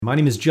My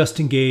name is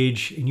Justin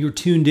Gage, and you're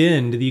tuned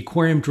in to the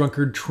Aquarium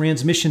Drunkard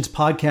Transmissions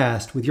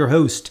podcast with your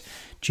host,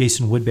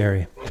 Jason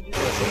Woodbury.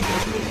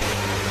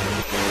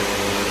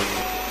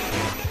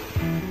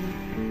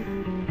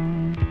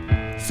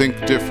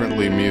 Think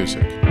differently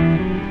music.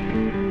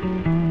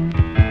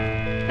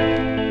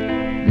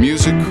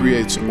 Music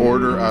creates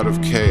order out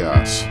of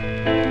chaos,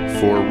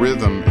 for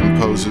rhythm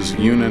imposes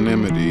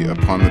unanimity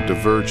upon the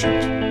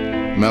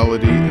divergent,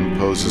 melody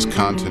imposes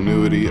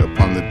continuity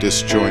upon the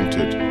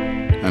disjointed,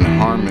 and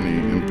harmony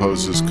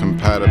imposes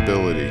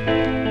compatibility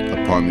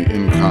upon the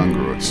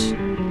incongruous.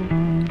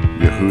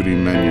 Yehudi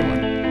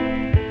Menuhin.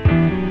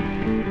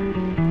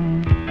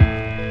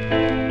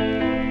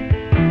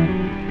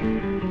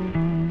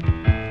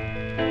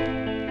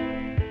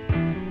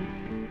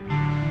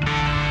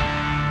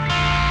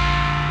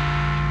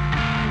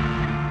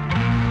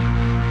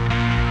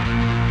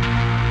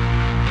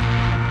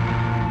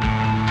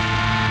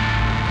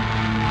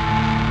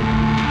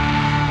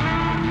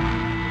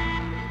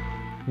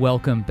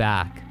 Welcome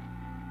back.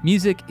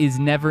 Music is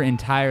never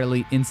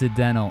entirely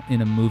incidental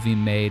in a movie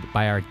made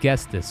by our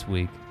guest this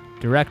week,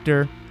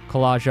 director,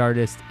 collage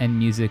artist, and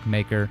music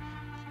maker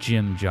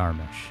Jim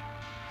Jarmusch.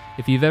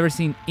 If you've ever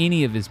seen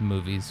any of his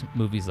movies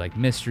like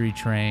Mystery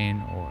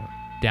Train or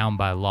Down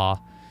by Law,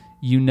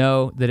 you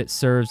know that it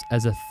serves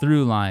as a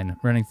through line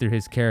running through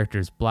his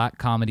characters' black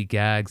comedy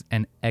gags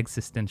and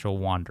existential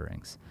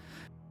wanderings.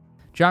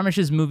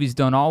 Jarmusch's movies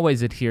don't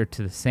always adhere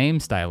to the same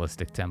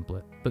stylistic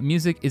template, but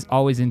music is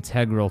always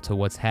integral to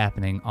what's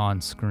happening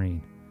on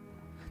screen.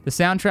 The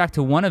soundtrack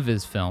to one of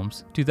his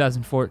films,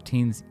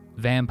 2014's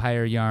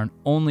vampire yarn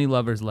Only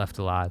Lovers Left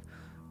Alive,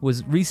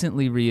 was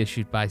recently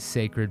reissued by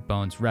Sacred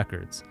Bones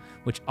Records,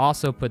 which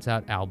also puts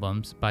out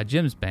albums by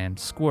Jim's band,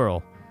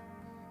 Squirrel,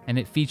 and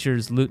it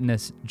features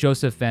lutenist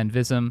Joseph Van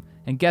Vissem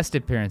and guest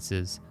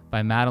appearances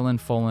by Madeline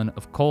Folan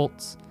of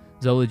Colts,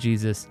 Zola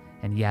Jesus,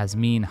 and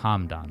Yasmin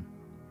Hamdan.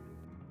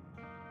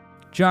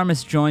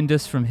 Jarmusch joined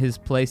us from his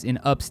place in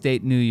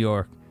upstate New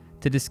York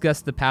to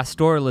discuss the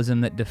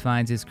pastoralism that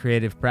defines his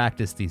creative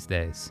practice these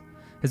days,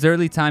 his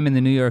early time in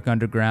the New York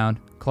underground,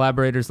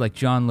 collaborators like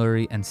John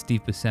Lurie and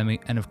Steve Buscemi,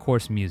 and of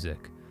course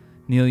music,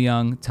 Neil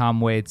Young,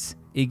 Tom Waits,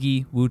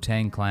 Iggy,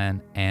 Wu-Tang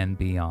Clan, and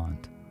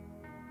beyond.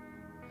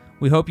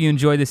 We hope you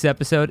enjoy this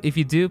episode. If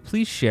you do,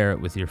 please share it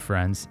with your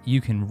friends.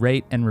 You can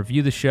rate and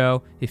review the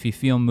show if you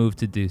feel moved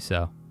to do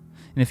so.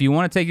 And if you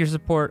want to take your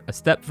support a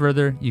step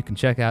further, you can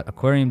check out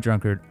Aquarium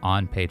Drunkard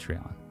on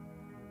Patreon.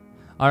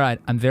 All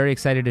right, I'm very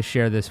excited to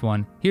share this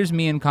one. Here's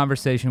me in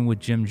conversation with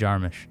Jim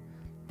Jarmusch.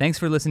 Thanks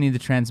for listening to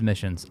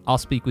Transmissions. I'll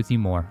speak with you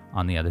more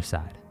on the other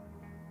side.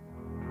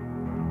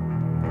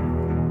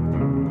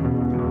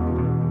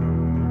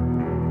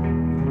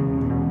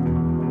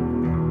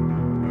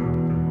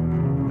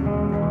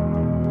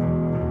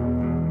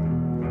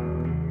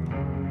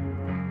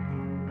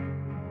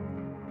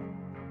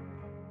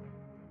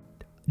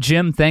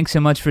 Jim, thanks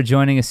so much for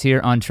joining us here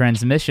on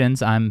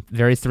Transmissions. I'm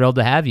very thrilled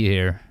to have you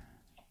here.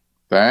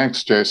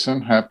 Thanks,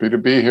 Jason. Happy to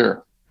be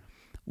here.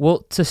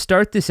 Well, to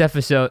start this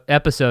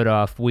episode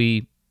off,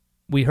 we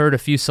heard a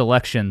few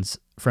selections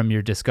from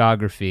your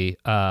discography,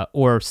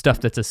 or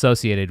stuff that's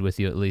associated with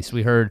you at least.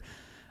 We heard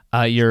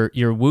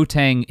your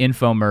Wu-Tang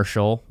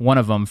infomercial, one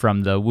of them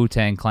from the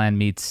Wu-Tang Clan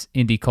Meets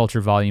Indie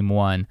Culture Volume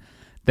 1.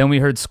 Then we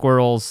heard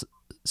Squirrel's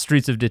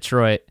Streets of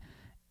Detroit.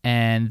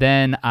 And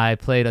then I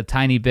played a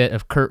tiny bit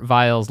of Kurt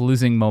Weill's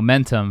Losing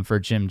Momentum for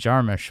Jim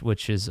Jarmusch,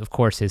 which is, of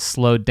course, his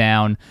slowed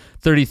down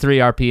 33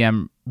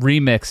 RPM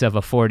remix of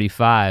a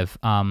 45.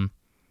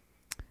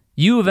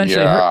 You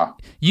eventually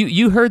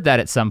heard that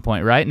at some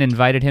point, right? And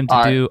invited him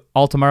to do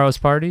All Tomorrow's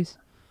Parties?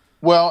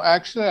 Well,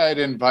 actually, I'd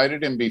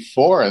invited him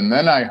before, and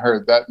then I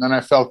heard that, and then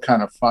I felt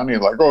kind of funny,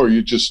 like, oh,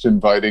 you're just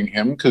inviting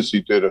him because he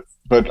did it.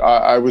 But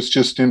I was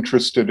just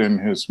interested in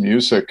his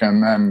music,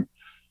 and then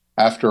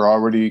after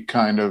already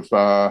kind of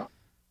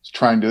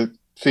trying to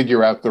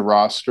figure out the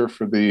roster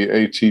for the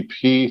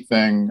ATP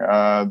thing,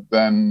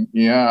 then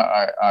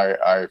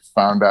I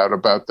found out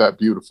about that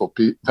beautiful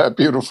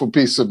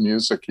piece of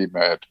music he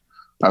made.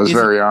 I was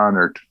very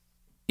honored.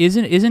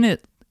 Isn't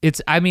it?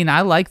 It's. I mean,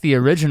 I like the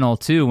original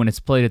too when it's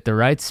played at the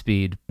right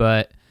speed,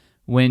 but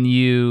when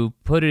you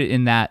put it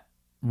in that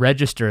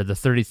register, the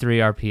 33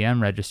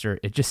 RPM register,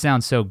 it just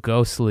sounds so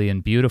ghostly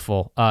and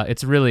beautiful.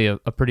 It's really a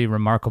pretty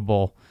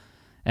remarkable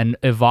and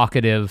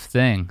evocative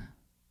thing.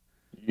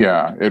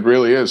 Yeah, it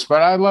really is.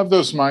 But I love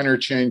those minor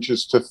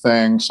changes to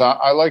things. I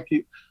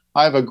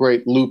have a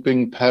great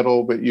looping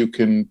pedal, but you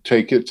can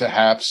take it to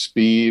half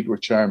speed,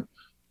 which I'm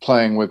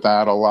playing with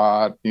that a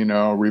lot,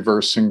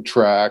 reversing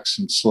tracks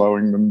and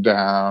slowing them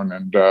down.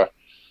 And,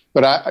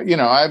 but I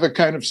have a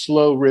kind of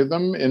slow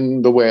rhythm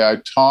in the way I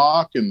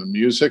talk, in the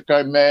music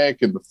I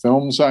make, in the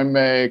films I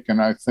make.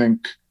 And I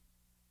think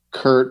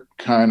Kurt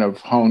kind of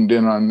honed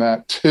in on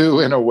that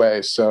too, in a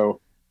way. So,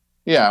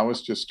 yeah, I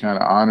was just kind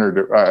of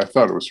honored. I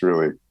thought it was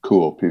really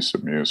cool piece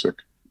of music.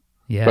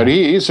 Yeah. But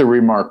he's a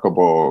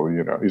remarkable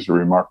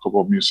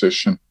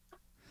musician.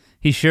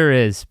 He sure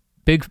is.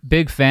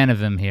 Big fan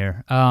of him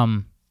here.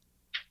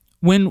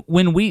 When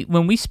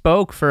we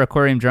spoke for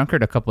Aquarium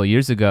Drunkard a couple of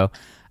years ago,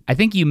 I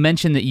think you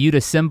mentioned that you'd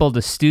assembled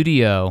a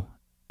studio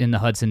in the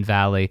Hudson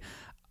Valley.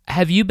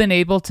 Have you been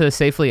able to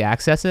safely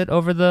access it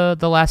over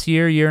the last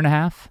year and a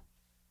half?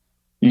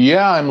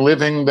 Yeah, I'm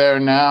living there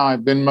now.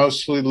 I've been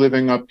mostly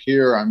living up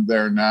here. I'm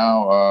there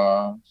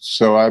now.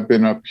 So I've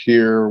been up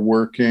here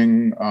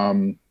working.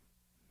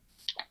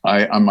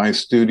 My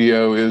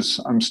studio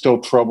I'm still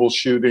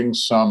troubleshooting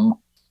some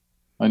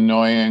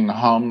annoying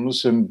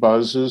hums and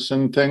buzzes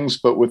and things,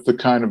 but with the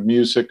kind of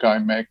music I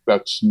make,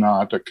 that's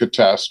not a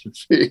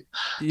catastrophe.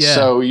 Yeah.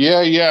 So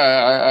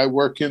I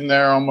work in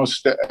there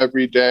almost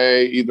every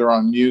day, either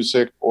on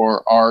music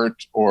or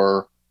art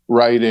or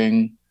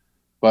writing.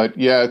 But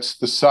yeah, it's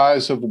the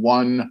size of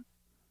one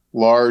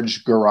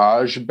large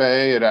garage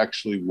bay. It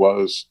actually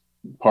was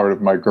part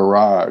of my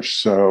garage.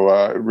 So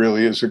it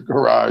really is a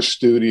garage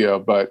studio.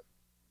 But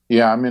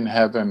yeah, I'm in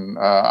heaven.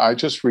 I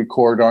just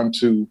record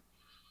onto,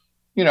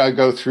 I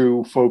go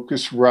through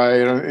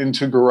Focusrite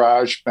into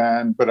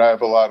GarageBand, but I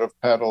have a lot of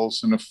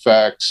pedals and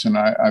effects, and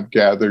I've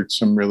gathered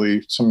some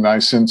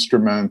nice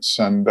instruments,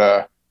 and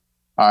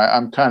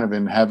I'm kind of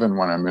in heaven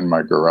when I'm in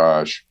my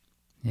garage.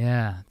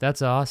 Yeah,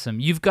 that's awesome.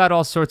 You've got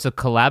all sorts of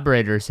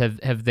collaborators. Have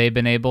you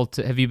been able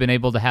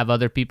to have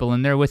other people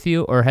in there with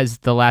you, or has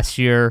the last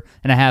year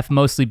and a half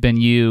mostly been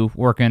you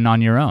working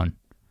on your own?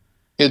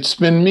 It's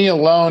been me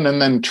alone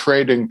and then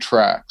trading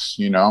tracks,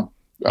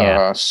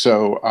 Yeah.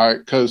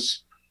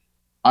 Because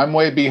I'm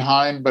way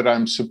behind, but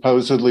I'm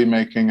supposedly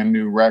making a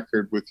new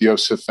record with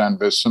Josef van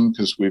Wissem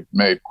because we've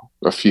made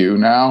a few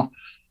now.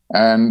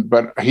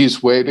 But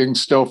he's waiting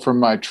still for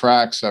my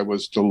tracks. I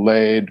was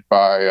delayed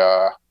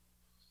by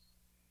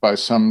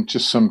some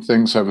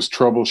things I was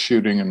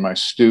troubleshooting in my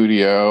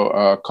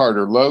studio.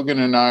 Carter Logan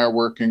and I are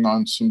working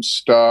on some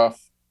stuff.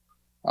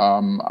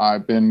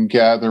 I've been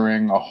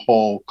gathering a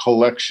whole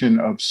collection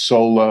of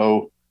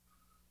solo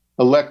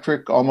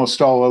almost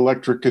all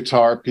electric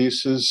guitar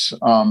pieces.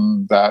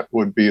 That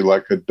would be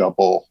like a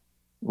double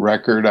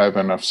record. I have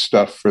enough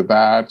stuff for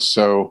that.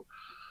 So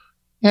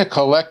yeah,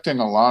 collecting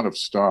a lot of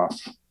stuff.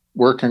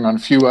 Working on a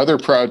few other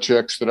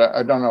projects that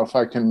I don't know if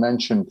I can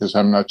mention because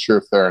I'm not sure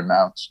if they're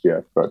announced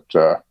yet, but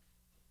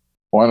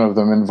one of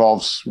them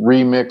involves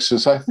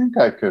remixes. I think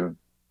I could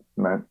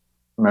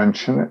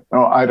mention it.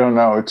 Oh, I don't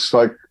know. It's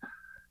like,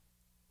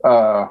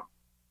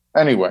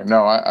 anyway,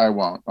 no, I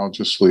won't. I'll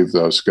just leave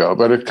those go.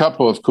 But a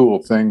couple of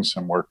cool things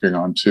I'm working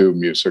on too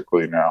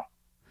musically now.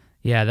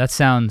 Yeah, that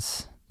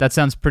sounds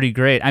pretty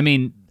great. I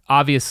mean,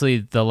 obviously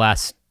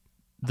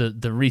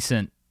the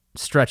recent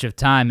stretch of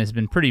time has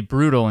been pretty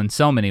brutal in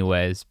so many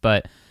ways,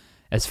 but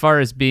as far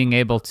as being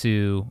able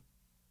to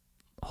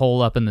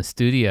hole up in the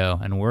studio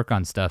and work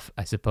on stuff,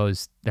 I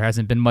suppose there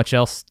hasn't been much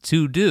else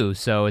to do,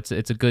 so it's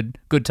a good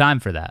time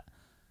for that.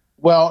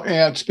 Well,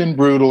 yeah, it's been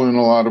brutal in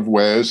a lot of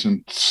ways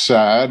and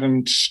sad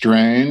and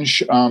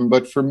strange.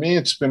 But for me,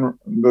 it's been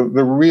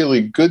the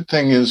really good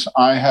thing is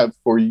I have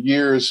for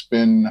years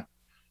been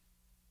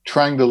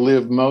trying to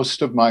live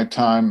most of my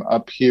time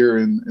up here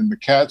in the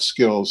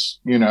Catskills,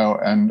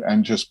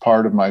 and just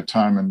part of my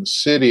time in the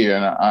city.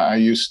 And I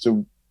used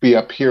to be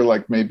up here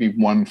like maybe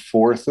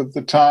 1/4 of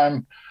the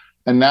time.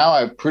 And now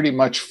I've pretty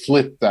much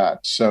flipped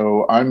that.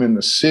 So I'm in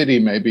the city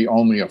maybe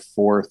only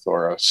 1/4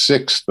 or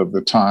 1/6 of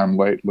the time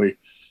lately.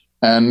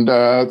 And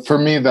for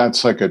me,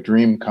 that's like a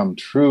dream come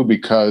true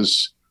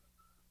because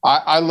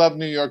I love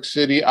New York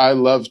City. I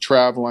love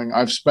traveling.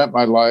 I've spent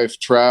my life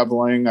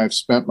traveling. I've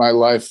spent my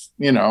life,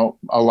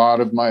 a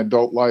lot of my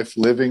adult life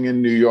living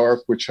in New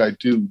York, which I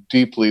do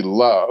deeply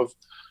love,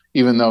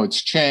 even though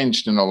it's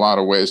changed in a lot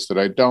of ways that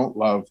I don't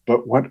love.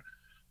 But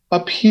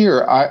up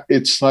here,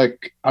 it's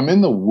like I'm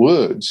in the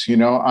woods.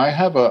 I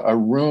have a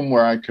room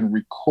where I can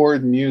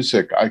record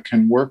music. I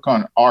can work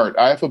on art.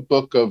 I have a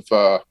book of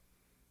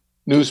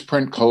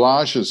newsprint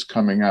collages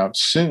coming out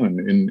soon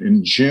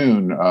in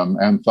June,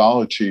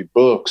 anthology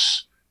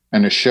books,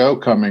 and a show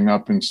coming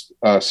up in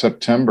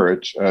September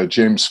at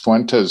James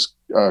Fuentes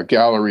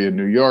Gallery in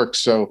New York.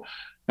 So,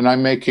 and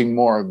I'm making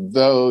more of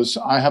those.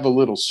 I have a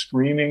little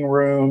screening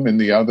room in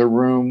the other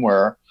room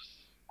where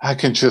I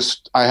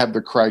have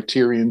the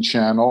Criterion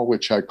Channel,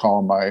 which I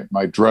call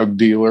my drug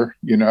dealer,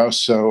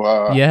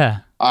 So yeah.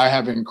 I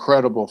have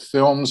incredible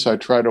films. I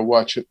try to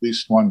watch at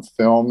least one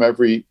film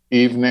every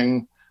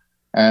evening.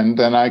 And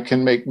then I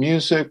can make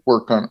music,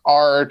 work on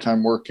art.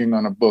 I'm working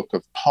on a book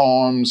of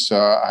poems.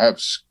 I have,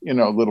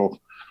 little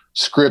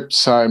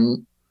scripts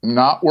I'm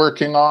not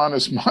working on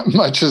as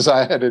much as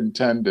I had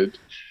intended.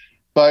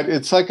 But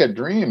it's like a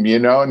dream,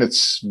 and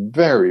it's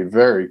very,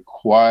 very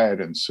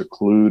quiet and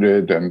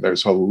secluded. And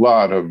there's a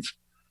lot of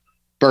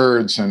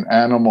birds and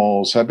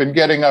animals. I've been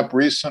getting up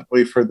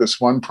recently for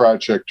this one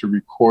project to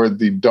record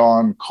the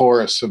dawn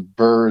chorus of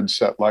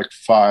birds at like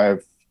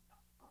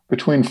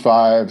between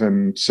 5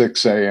 and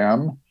 6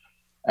 a.m.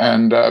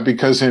 And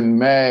because in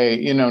May,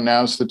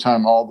 now's the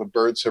time all the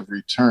birds have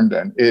returned,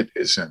 and it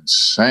is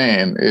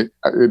insane. It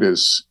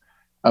is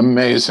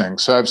amazing.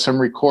 So I have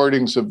some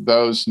recordings of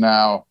those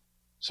now,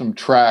 some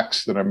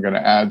tracks that I'm going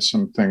to add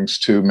some things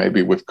to,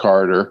 maybe with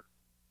Carter.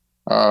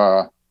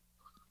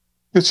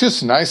 it's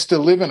just nice to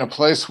live in a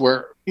place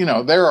where,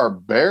 there are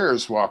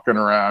bears walking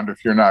around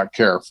if you're not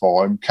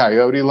careful, and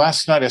coyote.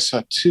 Last night I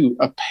saw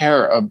a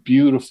pair of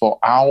beautiful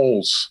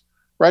owls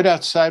right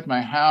outside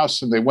my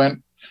house, and they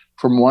went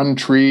from one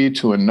tree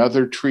to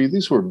another tree.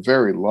 These were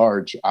very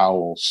large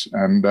owls,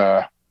 and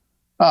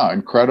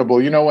incredible.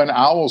 When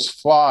owls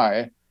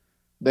fly,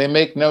 they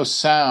make no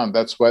sound.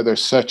 That's why they're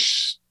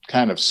such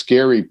kind of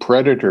scary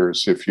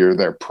predators if you're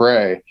their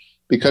prey,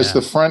 because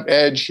the front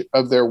edge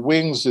of their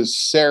wings is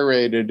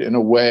serrated in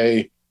a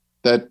way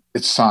that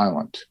it's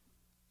silent.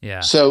 Yeah.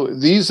 So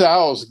these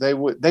owls, they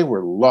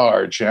were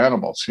large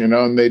animals,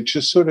 and they'd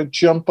just sort of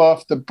jump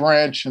off the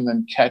branch and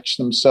then catch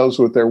themselves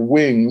with their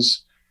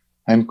wings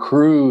and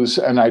cruise.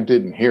 And I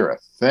didn't hear a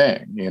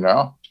thing,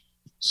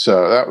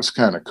 So that was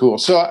kind of cool.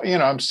 So,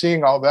 I'm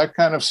seeing all that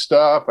kind of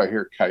stuff. I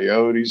hear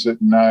coyotes at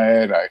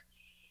night. I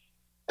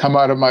come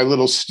out of my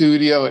little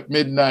studio at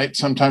midnight.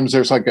 Sometimes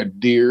there's like a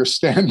deer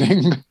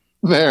standing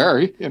there,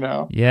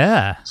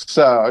 Yeah.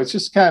 So it's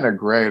just kind of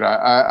great.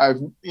 I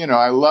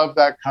love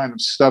that kind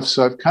of stuff.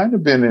 So I've kind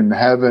of been in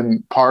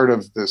heaven part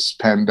of this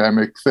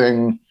pandemic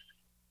thing,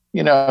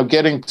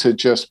 getting to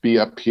just be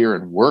up here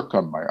and work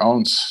on my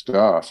own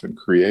stuff and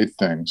create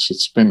things.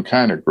 It's been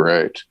kind of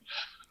great.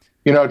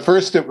 At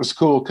first it was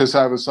cool because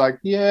I was like,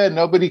 yeah,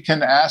 nobody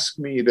can ask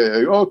me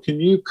can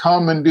you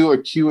come and do a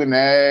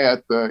Q&A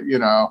at the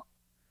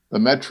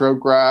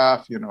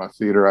Metrograph, a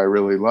theater I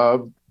really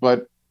love.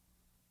 But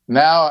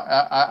now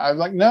I'm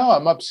like, no,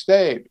 I'm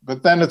upstate.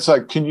 But then it's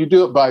like, can you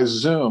do it by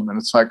Zoom? And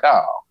it's like,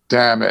 oh,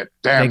 damn it.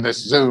 This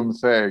Zoom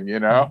thing,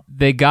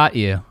 They got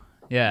you.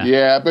 Yeah.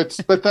 Yeah,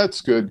 but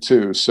that's good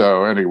too.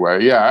 So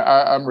anyway,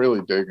 yeah, I'm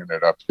really digging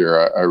it up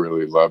here. I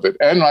really love it.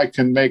 And I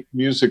can make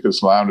music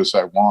as loud as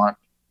I want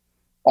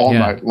all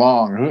night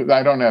long.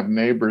 I don't have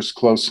neighbors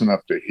close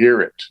enough to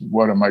hear it.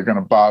 What am I going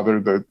to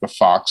bother the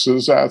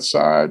foxes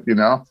outside,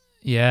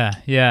 Yeah,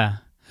 yeah.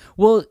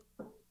 Well,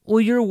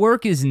 your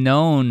work is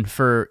known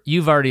for,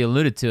 you've already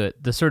alluded to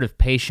it, the sort of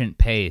patient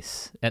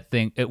pace at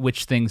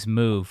which things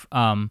move.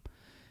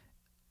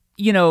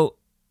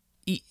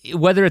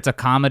 Whether it's a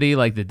comedy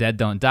like The Dead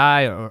Don't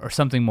Die or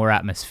something more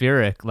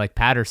atmospheric like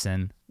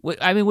Patterson,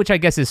 which I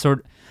guess is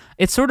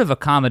it's sort of a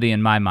comedy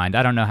in my mind.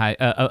 I don't know how,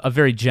 a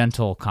very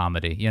gentle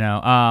comedy,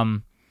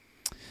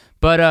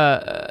 but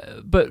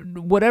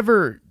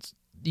whatever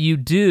you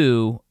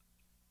do,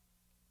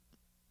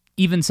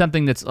 even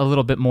something that's a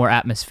little bit more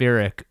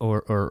atmospheric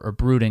or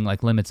brooding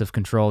like Limits of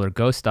Control or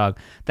Ghost Dog,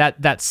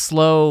 that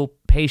slow,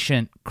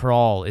 patient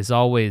crawl is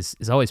always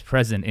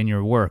present in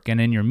your work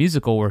and in your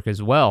musical work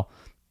as well.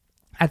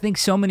 I think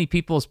so many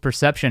people's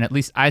perception, at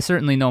least I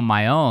certainly know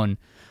my own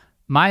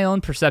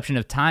perception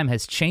of time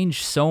has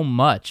changed so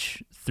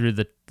much through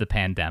the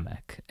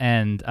pandemic,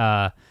 and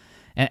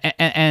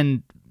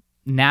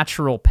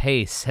natural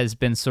pace has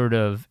been sort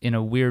of, in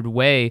a weird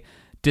way,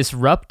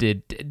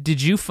 disrupted.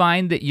 Did you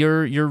find that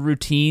your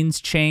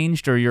routines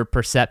changed, or your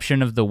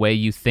perception of the way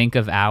you think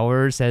of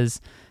hours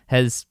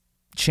has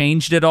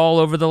changed at all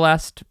over the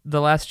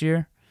last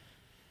year?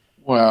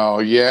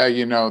 Well, yeah,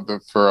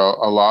 for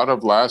a lot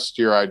of last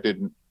year, I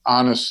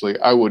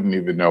wouldn't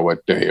even know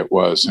what day it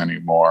was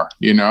anymore.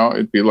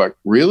 It'd be like,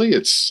 really?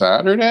 It's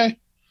Saturday?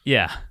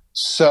 Yeah.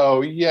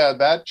 So, yeah,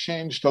 that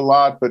changed a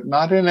lot, but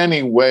not in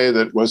any way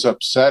that was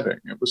upsetting.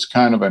 It was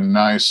kind of a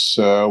nice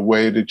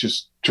way to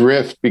just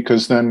drift,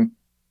 because then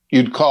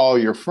you'd call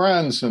your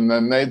friends and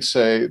then they'd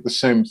say the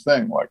same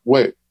thing, like,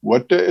 wait,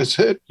 what day is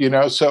it?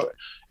 So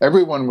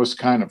everyone was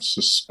kind of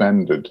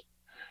suspended.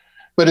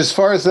 But as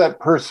far as that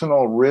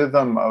personal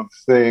rhythm of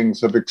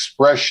things, of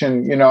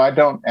expression, I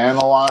don't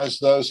analyze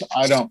those.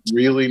 I don't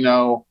really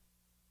know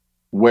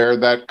where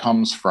that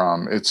comes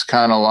from. It's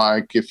kind of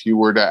like if you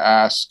were to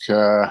ask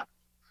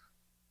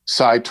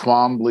Cy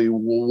Twombly,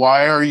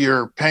 why are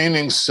your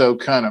paintings so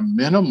kind of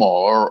minimal?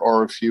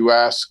 Or if you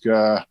ask,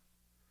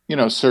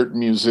 certain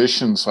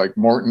musicians like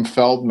Morton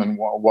Feldman,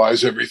 why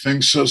is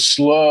everything so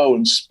slow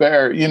and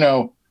spare?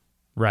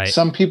 Right.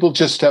 Some people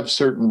just have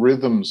certain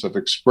rhythms of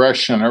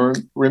expression. I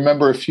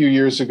remember a few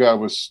years ago, I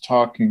was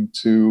talking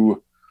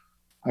to,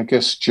 I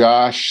guess,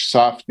 Josh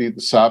Safdie,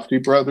 the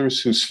Safdie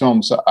brothers, whose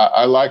films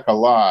I like a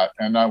lot.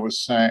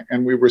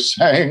 And we were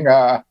saying,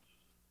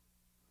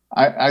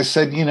 I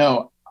said,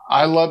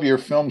 I love your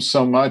films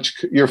so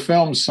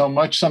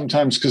much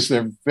sometimes because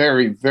they're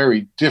very,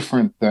 very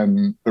different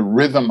than the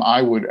rhythm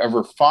I would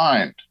ever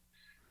find.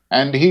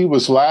 And he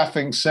was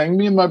laughing, saying,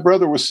 me and my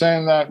brother were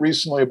saying that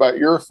recently about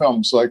your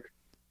films. Like,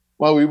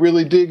 well, we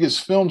really dig his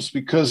films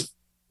because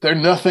they're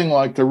nothing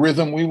like the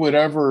rhythm we would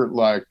ever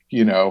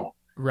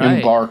Right.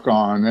 embark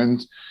on.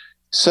 And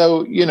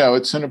so,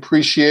 it's an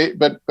appreciate,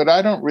 but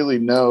I don't really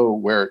know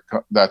where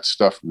that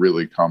stuff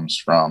really comes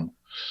from.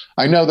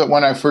 I know that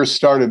when I first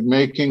started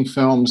making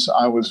films,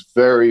 I was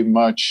very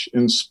much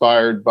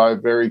inspired by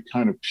very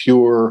kind of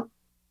pure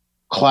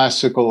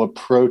classical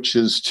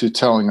approaches to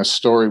telling a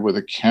story with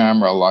a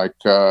camera, like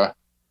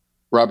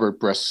Robert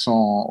Bresson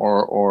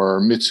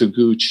or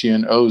Mitsuguchi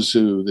and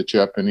Ozu, the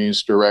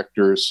Japanese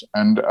directors.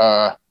 And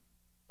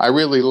I I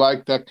really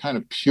like that kind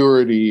of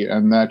purity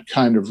and that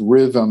kind of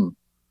rhythm.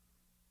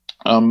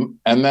 And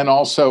then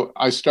also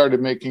I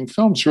started making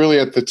films really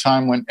at the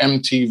time when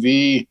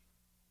MTV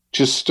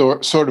just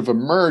sort of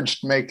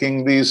emerged,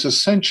 making these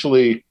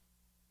essentially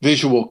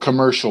visual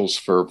commercials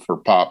for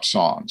pop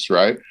songs,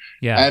 right?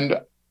 Yeah.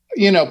 And,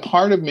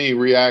 part of me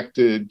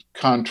reacted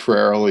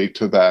contrarily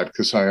to that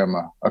because I am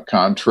a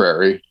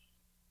contrary.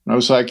 And I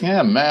was like,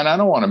 yeah, man, I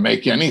don't want to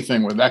make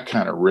anything with that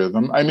kind of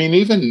rhythm. I mean,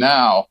 even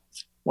now,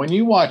 when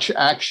you watch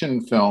action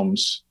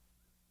films,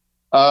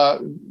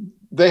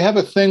 they have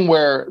a thing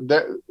where,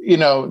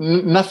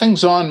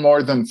 nothing's on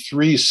more than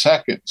 3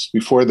 seconds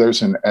before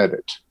there's an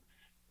edit.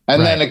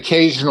 And then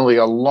occasionally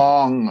a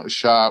long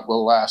shot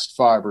will last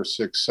 5 or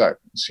 6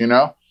 seconds,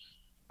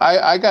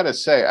 I got to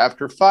say,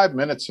 after 5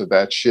 minutes of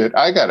that shit,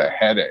 I got a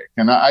headache,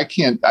 and I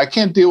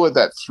can't deal with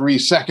that 3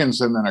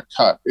 seconds and then a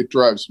cut. It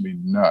drives me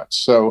nuts.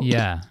 So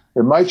yeah,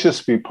 it might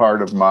just be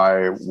part of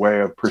my way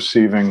of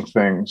perceiving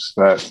things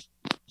that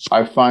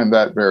I find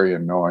that very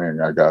annoying,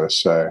 I got to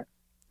say.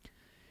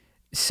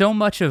 So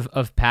much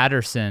of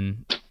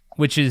Paterson,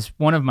 which is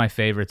one of my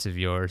favorites of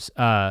yours,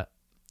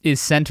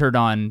 is centered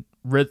on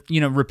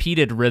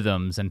repeated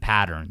rhythms and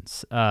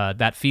patterns,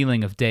 that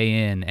feeling of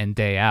day in and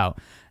day out.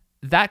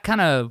 That kind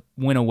of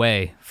went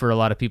away for a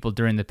lot of people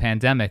during the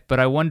pandemic,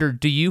 but I wonder,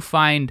 do you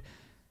find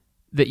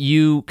that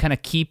you kind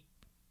of keep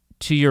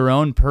to your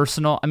own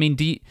personal, I mean,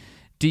 do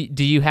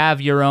you have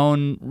your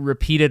own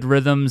repeated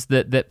rhythms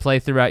that play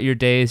throughout your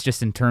days,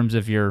 just in terms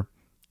of your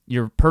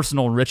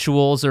personal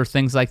rituals or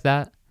things like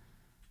that?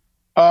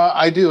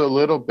 I do a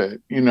little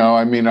bit,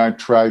 I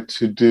try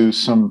to do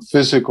some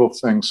physical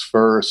things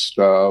first.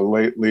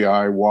 Lately,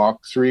 I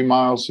walk 3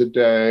 miles a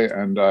day,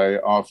 and I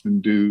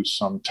often do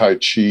some Tai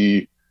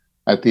Chi,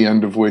 at the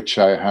end of which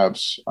I have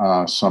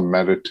some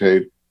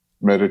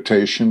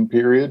meditation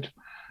period.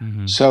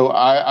 Mm-hmm. So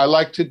I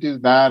like to do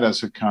that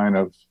as a kind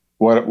of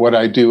what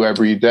I do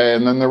every day.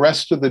 And then the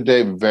rest of the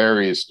day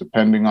varies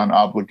depending on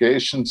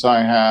obligations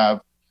I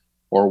have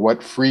or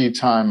what free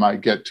time I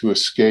get to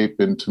escape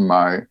into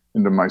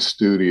my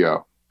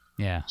studio.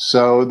 Yeah.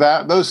 So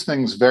those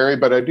things vary,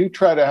 but I do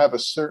try to have a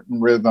certain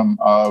rhythm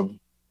of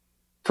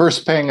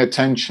first paying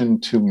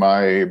attention to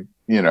my,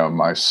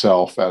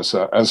 myself as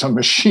a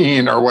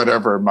machine or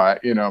whatever,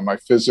 my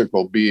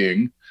physical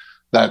being.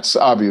 That's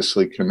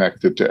obviously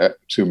connected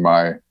to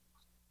my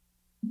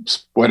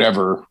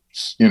whatever,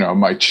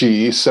 my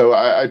chi. So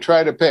I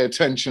try to pay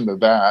attention to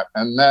that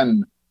and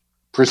then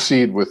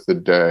proceed with the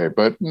day,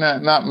 but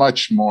not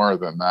much more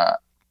than that.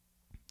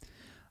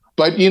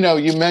 But, you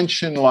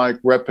mentioned like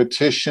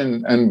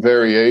repetition and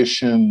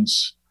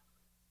variations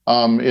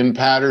in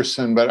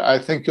Paterson, but I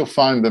think you'll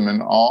find them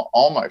in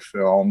all my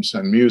films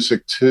and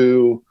music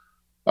too.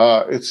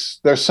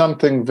 There's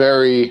something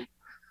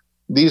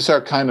these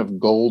are kind of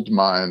gold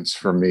mines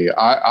for me.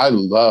 I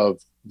love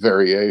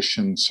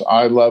variations.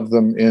 I love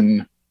them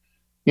in,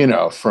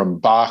 from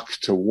Bach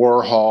to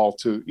Warhol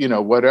to,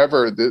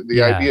 whatever,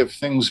 the idea of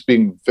things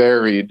being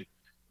varied.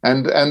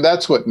 And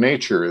that's what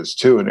nature is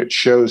too. And it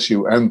shows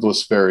you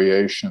endless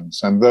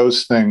variations. And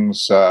those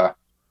things,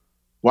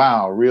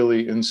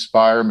 really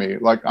inspire me.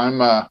 Like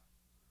I'm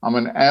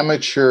an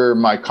amateur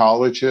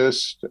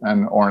mycologist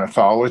and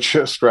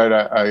ornithologist, right?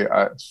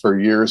 I for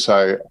years,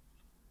 I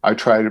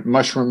tried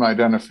mushroom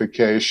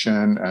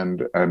identification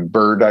and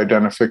bird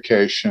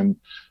identification,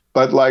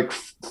 but like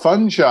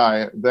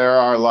fungi, there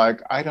are like,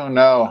 I don't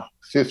know,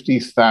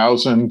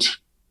 50,000.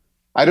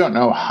 I don't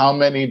know how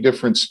many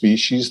different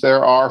species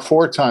there are,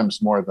 4 times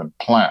more than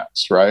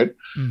plants, right?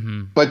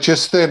 Mm-hmm. But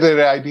just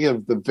the idea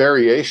of the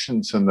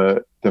variations and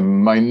the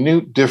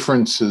minute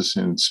differences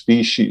in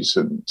species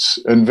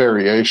and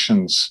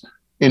variations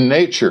in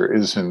nature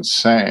is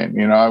insane.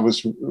 I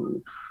was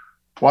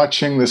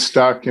watching this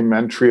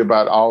documentary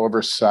about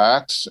Oliver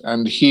Sacks,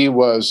 and he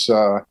was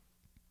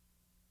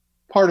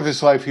part of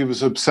his life, he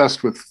was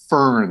obsessed with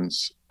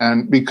ferns.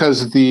 And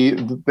because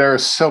there are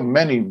so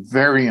many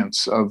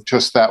variants of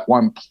just that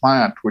one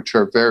plant, which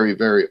are very,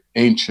 very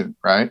ancient,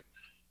 right?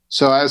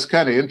 So I was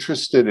kind of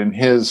interested in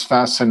his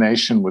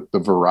fascination with the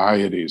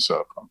varieties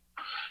of them.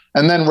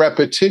 And then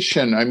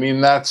repetition, I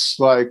mean, that's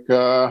like,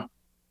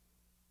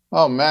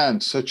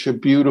 such a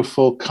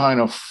beautiful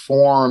kind of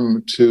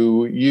form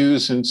to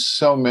use in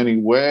so many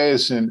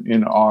ways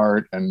in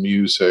art and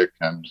music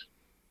and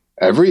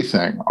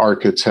everything,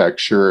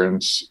 architecture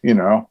and,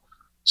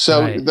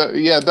 So right.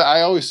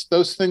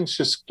 Those things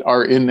just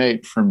are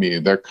innate for me.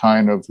 They're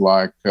kind of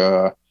like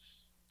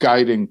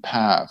guiding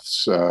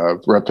paths,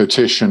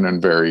 repetition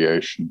and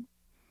variation.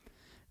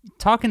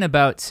 Talking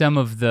about some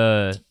of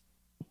the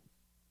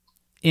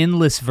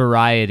endless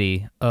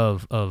variety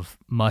of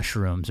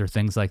mushrooms or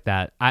things like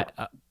that.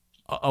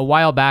 A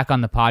while back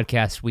on the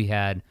podcast, we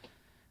had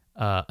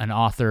an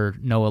author,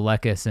 Noah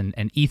Leckis,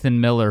 and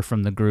Ethan Miller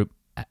from the group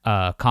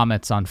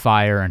Comets on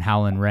Fire and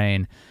Howlin'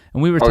 Rain.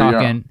 And we were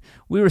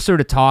we were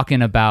sort of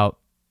talking about,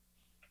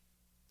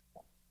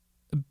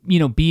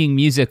 being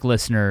music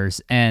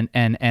listeners. And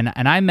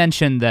I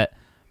mentioned that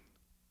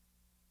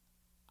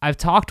I've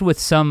talked with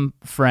some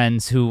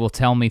friends who will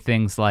tell me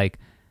things like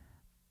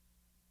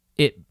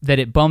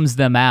it bums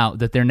them out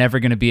that they're never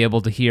going to be able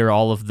to hear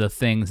all of the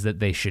things that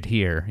they should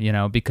hear,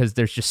 because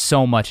there's just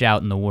so much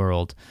out in the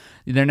world.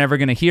 They're never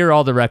going to hear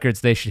all the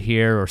records they should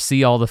hear, or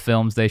see all the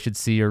films they should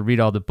see, or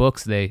read all the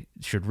books they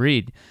should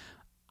read.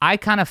 I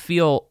kind of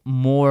feel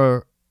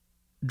more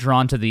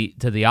drawn to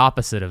the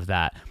opposite of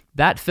that.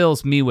 That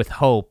fills me with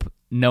hope,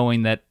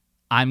 knowing that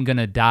I'm going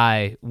to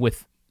die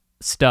with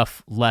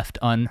stuff left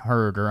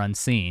unheard or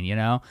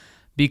unseen,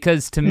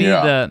 because to me,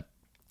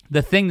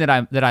 the thing that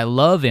I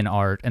love in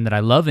art and that I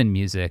love in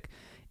music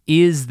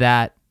is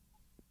that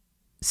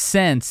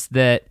sense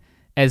that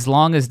as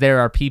long as there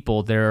are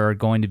people, there are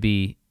going to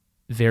be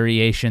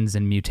variations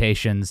and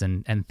mutations,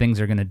 and things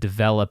are going to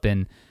develop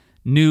in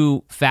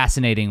new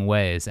fascinating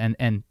ways.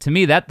 And to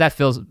me, that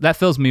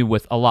fills me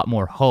with a lot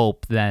more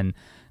hope than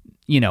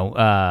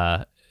it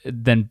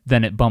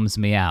bums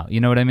me out. You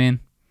know what I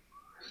mean?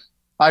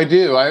 I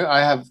do. I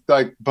have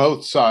like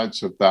both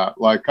sides of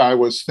that. Like I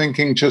was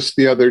thinking just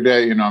the other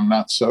day, I'm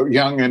not so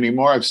young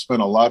anymore. I've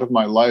spent a lot of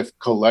my life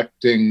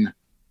collecting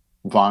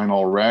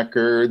vinyl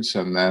records,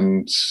 and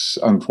then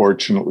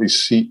unfortunately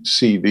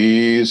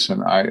CDs,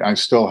 and I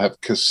still have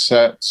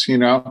cassettes,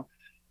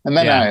 and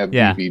then I have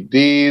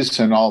DVDs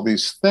and all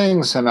these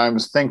things. And I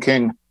was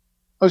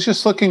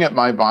just looking at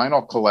my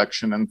vinyl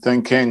collection and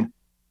thinking,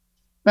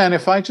 man,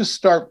 if I just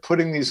start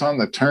putting these on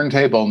the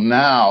turntable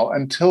now,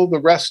 until the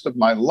rest of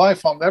my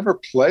life, I'll never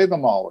play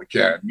them all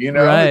again.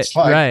 Right, it's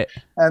like, right.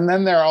 And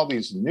then there are all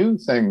these new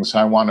things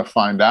I want to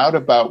find out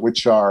about,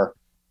 which are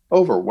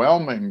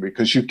overwhelming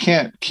because you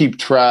can't keep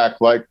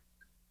track. Like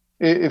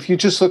if you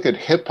just look at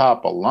hip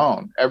hop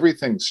alone,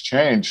 everything's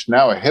changed.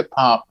 Now a hip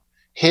hop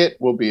hit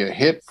will be a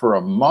hit for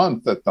a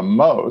month at the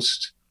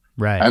most.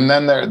 Right. And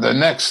then the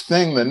next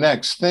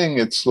thing,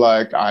 it's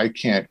like, I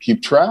can't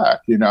keep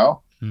track,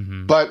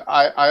 Mm-hmm. But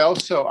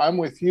I'm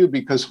with you,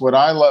 because what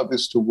I love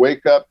is to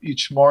wake up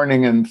each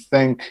morning and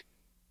think,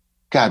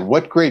 God,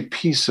 what great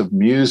piece of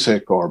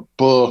music or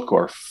book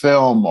or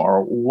film,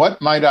 or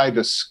what might I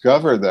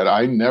discover that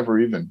I never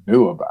even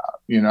knew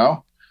about,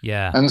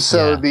 Yeah. And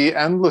so the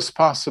endless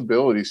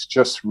possibilities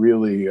just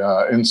really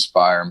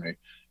inspire me.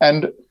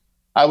 And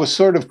I was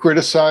sort of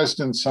criticized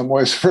in some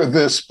ways for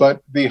this,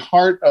 but the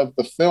heart of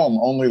the film,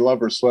 Only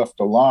Lovers Left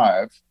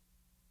Alive,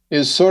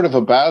 is sort of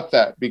about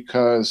that,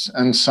 because,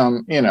 and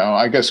some,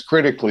 I guess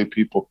critically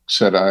people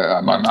said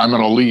I'm an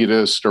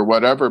elitist or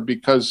whatever,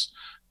 because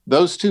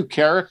those two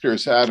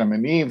characters, Adam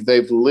and Eve,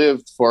 they've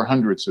lived for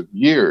hundreds of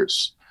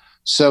years.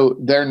 So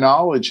their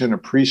knowledge and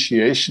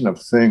appreciation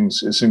of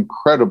things is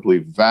incredibly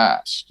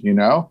vast,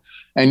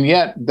 and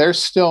yet they're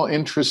still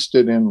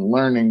interested in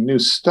learning new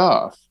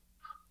stuff.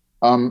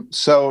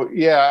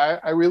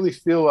 I really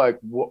feel like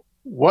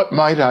what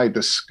might I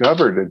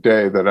discover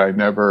today that I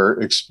never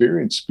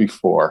experienced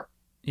before?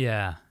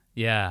 Yeah.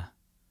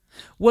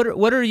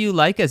 What are you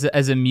like as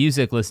a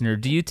music listener?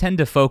 Do you tend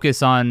to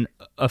focus on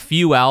a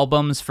few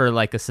albums for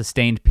like a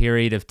sustained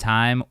period of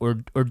time, or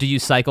do you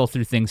cycle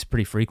through things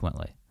pretty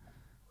frequently?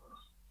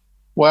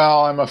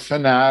 Well, I'm a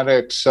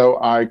fanatic,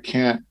 so I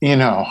can't,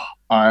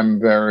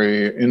 I'm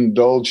very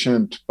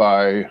indulgent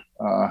by,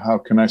 how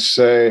can I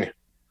say,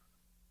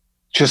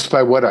 just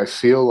by what I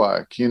feel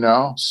like,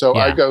 So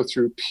I go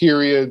through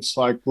periods.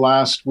 Like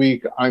last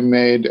week, I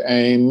made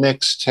a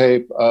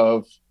mixtape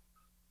of,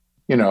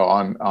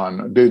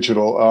 on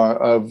digital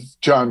of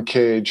John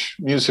Cage,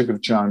 music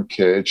of John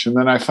Cage. And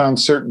then I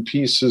found certain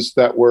pieces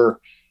that were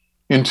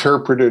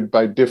interpreted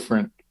by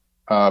different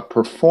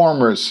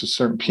performers, a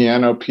certain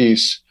piano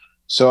piece.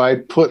 So I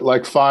put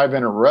like 5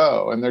 in a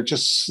row, and they're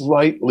just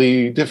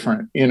slightly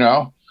different,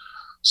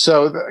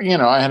 So,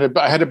 I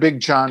had a big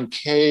John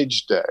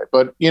Cage day,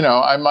 but,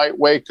 I might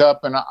wake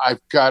up and I've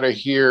got to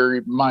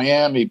hear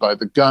Miami by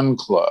the Gun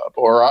Club,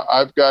 or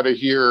I've got to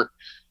hear,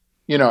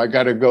 I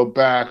got to go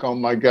back. Oh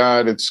my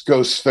God, it's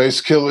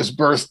Ghostface Killer's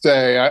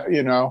birthday.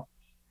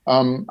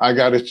 I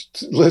got to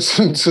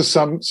listen to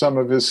some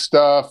of his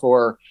stuff,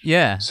 or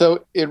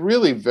So it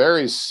really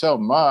varies so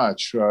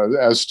much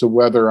as to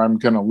whether I'm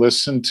going to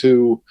listen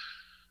to,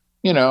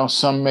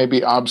 some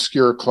maybe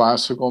obscure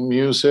classical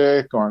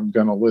music, or I'm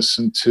going to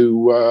listen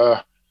to,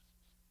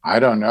 I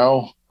don't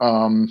know,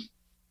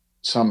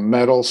 some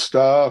metal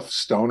stuff,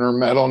 stoner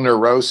metal,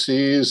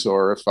 Neuroses,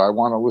 or if I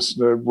want to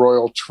listen to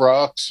Royal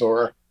Trucks,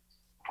 or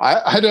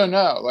I don't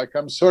know. Like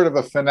I'm sort of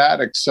a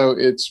fanatic, so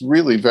it's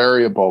really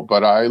variable,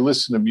 but I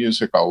listen to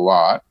music a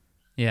lot.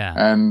 Yeah.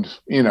 And,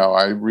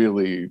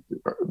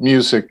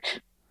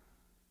 music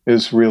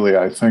is really,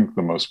 I think,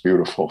 the most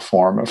beautiful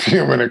form of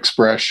human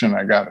expression,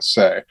 I got to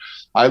say.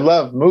 I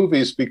love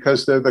movies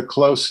because they're the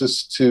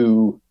closest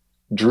to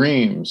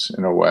dreams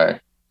in a way.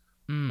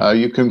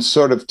 You can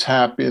sort of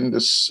tap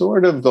into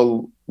sort of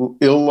the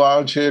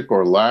illogic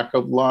or lack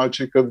of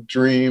logic of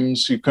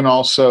dreams. You can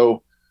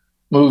also,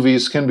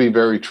 movies can be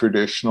very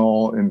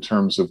traditional in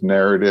terms of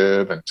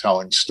narrative and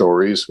telling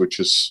stories, which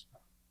is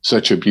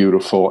such a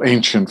beautiful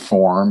ancient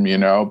form,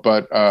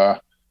 but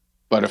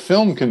a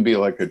film can be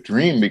like a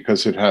dream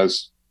because it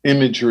has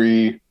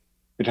imagery,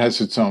 It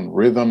has its own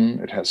rhythm.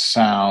 It has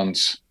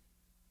sounds.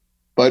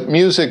 But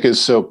music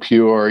is so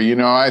pure. You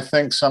know, I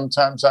think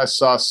sometimes I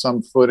saw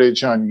some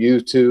footage on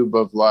YouTube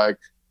of like,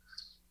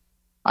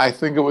 I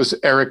think it was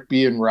Eric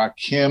B. and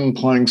Rakim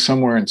playing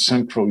somewhere in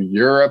Central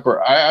Europe,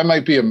 or I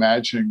might be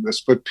imagining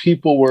this, but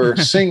people were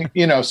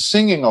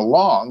singing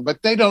along,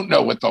 but they don't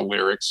know what the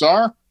lyrics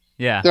are.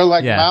 Yeah. They're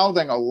like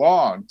mouthing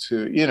along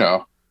to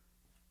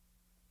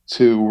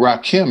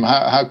Rakim.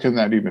 How can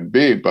that even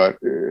be? But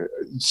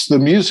the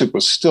music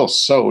was still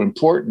so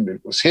important.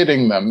 It was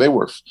hitting them. They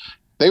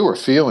were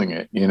feeling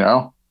it, you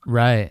know?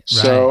 Right.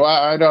 So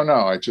I don't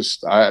know.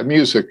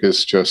 Music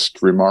is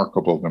just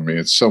remarkable to me.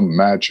 It's so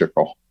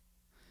magical.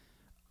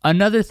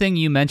 Another thing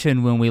you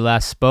mentioned when we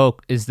last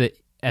spoke is that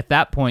at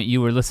that point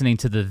you were listening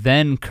to the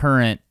then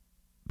current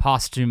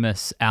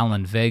posthumous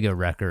Alan Vega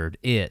record,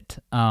 It.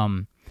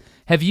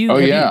 Have you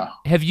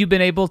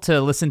been able to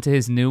listen to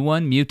his new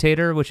one,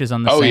 Mutator, which is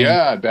on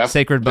the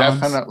Sacred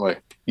Bones? Definitely.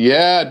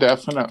 Yeah,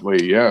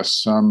 definitely.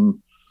 Yes.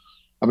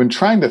 I've been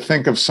trying to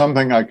think of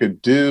something I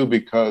could do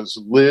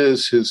because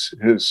Liz,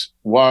 his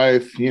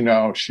wife, you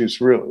know,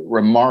 she's really a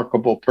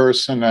remarkable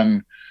person,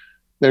 and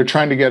they're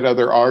trying to get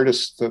other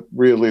artists that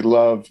really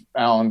love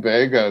Alan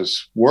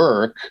Vega's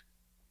work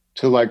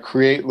to like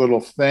create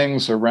little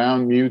things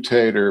around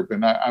Mutator.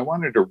 And I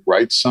wanted to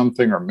write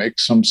something or make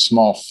some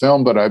small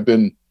film, but I've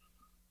been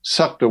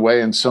sucked away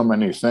in so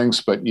many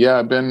things. But yeah,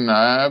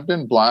 I've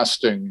been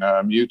blasting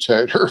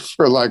Mutator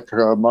for like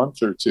a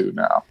month or two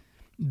now.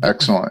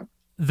 Excellent.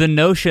 The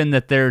notion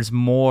that there's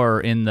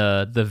more in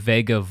the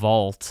Vega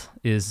vault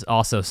is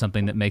also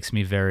something that makes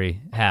me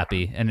very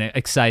happy and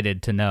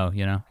excited to know,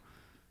 you know?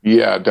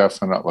 Yeah,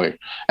 definitely.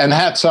 And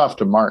hats off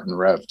to Martin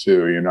Rev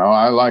too. You know,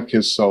 I like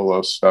his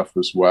solo stuff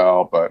as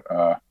well, but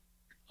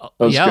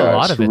those guys, a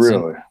lot of it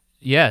really.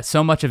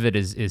 So much of it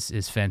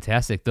is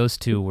fantastic. Those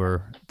two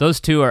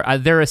are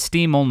their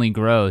esteem only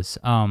grows.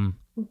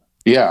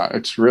 Yeah,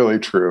 it's really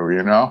true,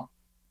 you know?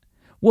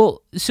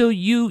 Well, so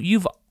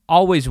you've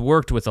always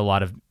worked with a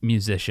lot of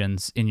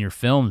musicians in your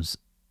films.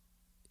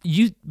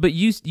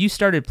 You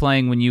started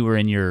playing when you were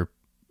in your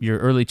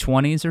early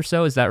 20s or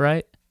so, is that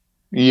right?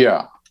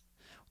 Yeah.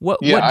 What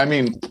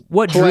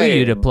drew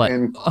you to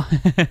play?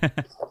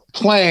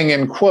 Playing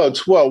in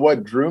quotes. Well,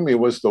 what drew me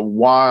was the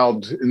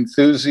wild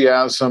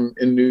enthusiasm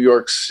in New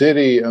York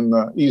City and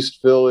the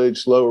East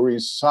Village, Lower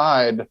East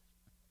Side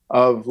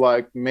of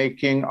like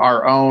making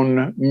our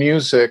own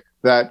music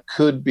that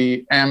could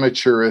be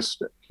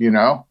amateuristic, you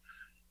know?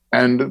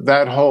 And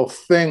that whole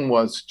thing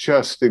was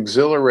just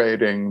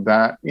exhilarating.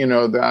 That, you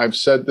know, I've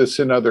said this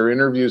in other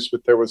interviews,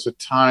 but there was a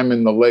time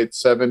in the late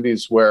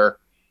 70s where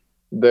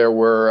there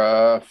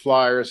were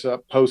flyers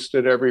up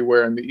posted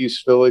everywhere in the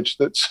East Village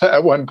that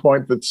at one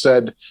point that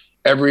said,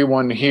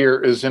 "Everyone here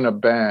is in a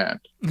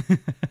band."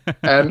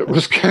 And it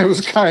was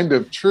kind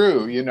of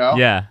true, you know?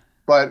 Yeah.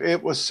 But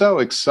it was so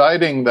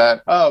exciting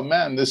that, oh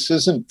man, this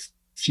isn't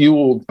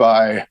fueled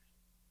by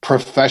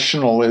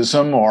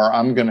professionalism or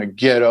I'm going to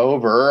get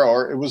over,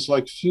 or it was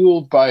like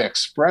fueled by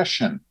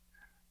expression.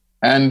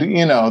 And,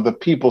 you know, the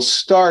people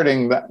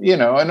starting that, you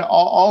know, and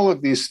all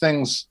of these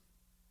things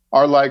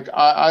are like,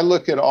 I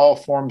look at all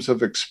forms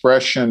of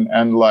expression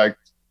and like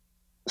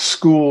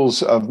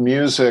schools of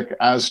music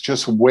as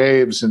just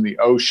waves in the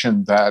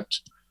ocean that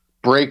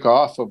break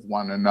off of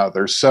one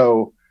another.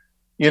 So,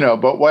 you know,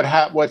 but what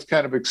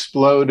kind of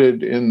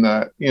exploded in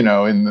the, you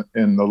know, in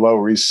the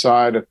Lower East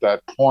Side at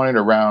that point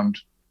around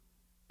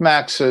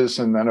Max's,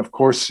 and then of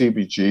course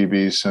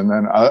CBGB's, and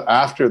then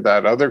after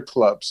that other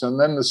clubs, and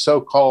then the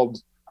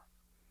so-called,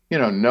 you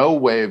know, no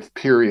wave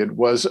period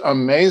was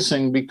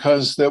amazing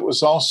because there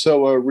was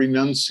also a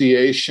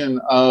renunciation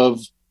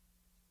of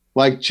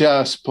like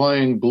just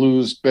playing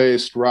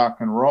blues-based rock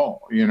and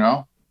roll, you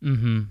know?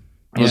 Mm-hmm.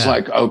 It was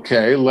like,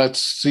 okay,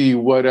 let's see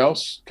what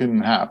else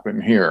can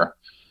happen here.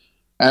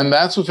 And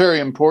that's very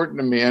important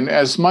to me. And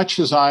as much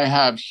as I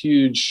have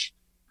huge,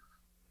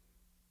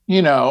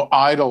 you know,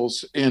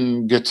 idols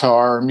in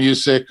guitar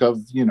music of,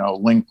 you know,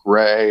 Link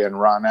Wray and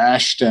Ron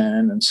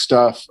Ashton and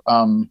stuff,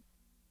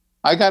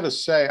 I got to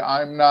say,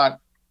 I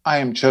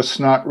am just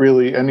not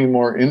really any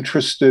more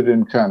interested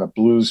in kind of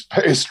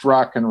blues-based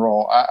rock and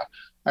roll.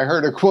 I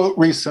heard a quote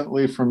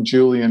recently from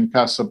Julian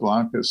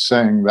Casablancas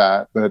saying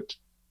that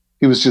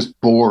he was just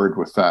bored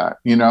with that,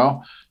 you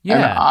know?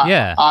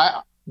 Yeah,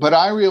 But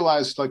I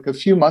realized like a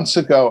few months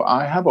ago,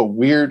 I have a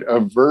weird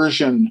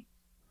aversion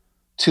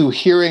to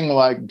hearing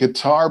like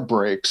guitar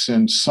breaks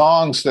in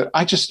songs that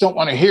I just don't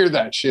want to hear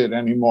that shit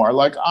anymore.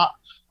 Like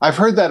I've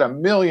heard that a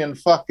million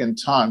fucking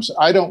times.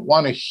 I don't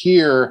want to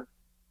hear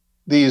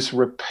these,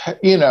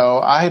 you know,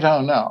 I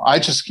don't know. I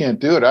just can't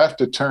do it. I have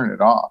to turn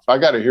it off. I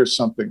got to hear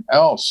something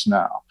else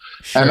now.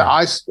 Sure. And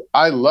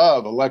I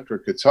love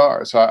electric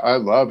guitars. I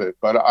love it,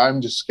 but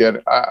I'm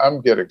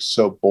getting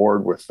so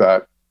bored with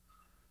that,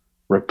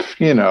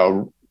 you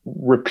know,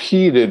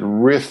 repeated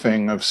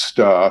riffing of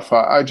stuff.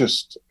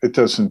 It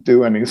doesn't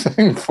do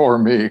anything for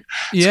me.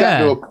 It's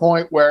gotten to a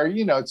point where,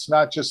 you know, it's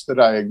not just that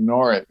I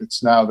ignore it,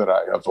 it's now that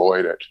I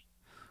avoid it.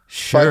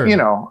 Sure.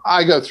 But,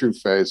 I go through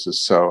phases,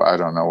 so I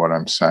don't know what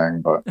I'm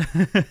saying, but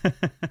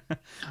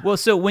Well,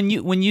 so when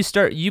you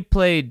start, you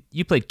played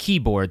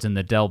keyboards in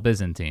the Dell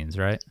Byzantines,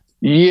 right?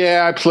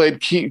 yeah, I played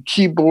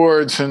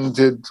keyboards and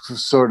did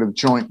sort of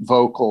joint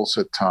vocals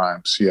at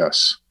times.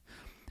 Yes.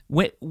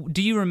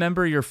 Do you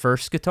remember your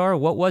first guitar?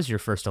 What was your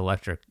first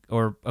electric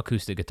or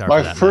acoustic guitar?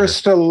 My for that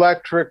first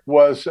electric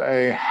was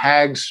a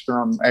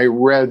Hagstrom, a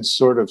red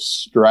sort of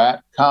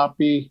Strat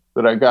copy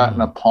that I got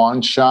in a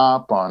pawn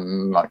shop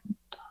on like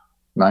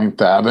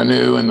 9th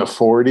Avenue in the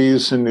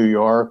 40s in New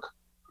York.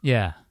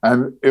 Yeah.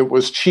 And it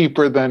was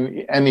cheaper than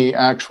any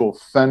actual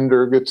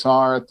Fender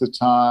guitar at the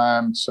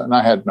time. And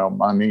I had no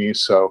money.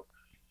 So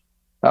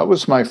that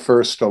was my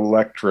first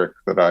electric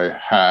that I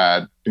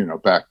had,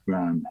 back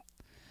then.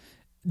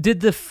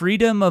 Did the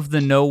freedom of the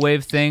no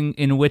wave thing,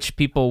 in which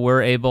people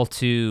were able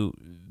to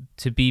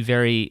be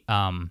very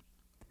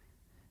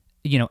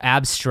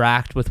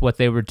abstract with what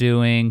they were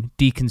doing,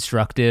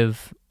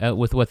 deconstructive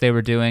with what they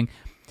were doing,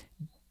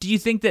 do you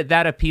think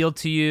that appealed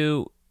to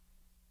you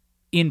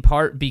in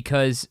part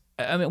because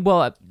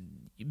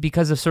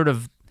because of sort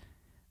of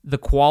the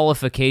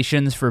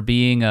qualifications for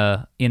being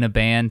in a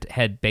band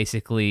had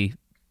basically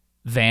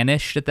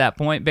vanished at that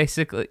point,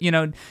 basically?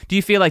 Do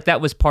you feel like that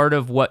was part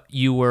of what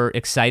you were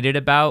excited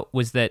about,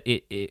 was that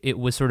it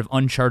was sort of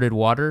uncharted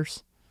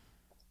waters?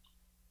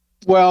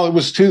 Well, it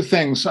was two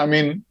things. I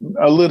mean,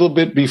 a little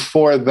bit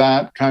before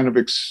that kind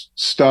of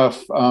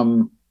stuff,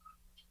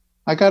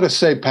 I got to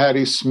say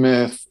Patti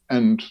Smith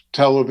and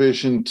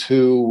Television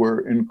 2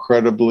 were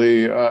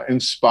incredibly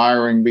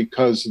inspiring,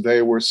 because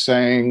they were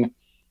saying,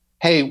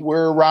 hey,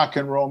 we're rock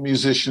and roll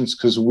musicians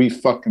because we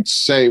fucking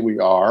say we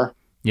are.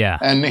 Yeah.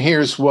 And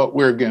here's what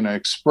we're going to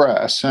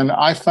express. And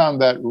I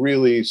found that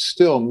really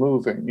still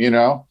moving,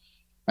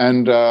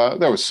 And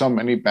there were so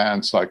many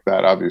bands like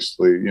that,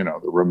 obviously,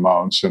 the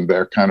Ramones and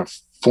their kind of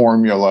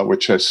formula,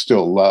 which I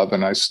still love.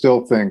 And I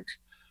still think,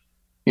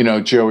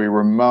 Joey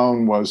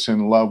Ramone was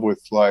in love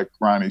with like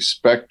Ronnie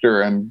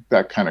Spector and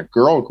that kind of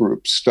girl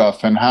group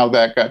stuff, and how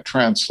that got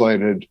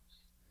translated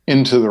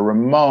into the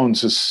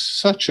Ramones is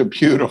such a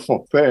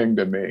beautiful thing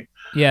to me.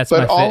 Yeah,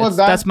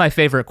 that's my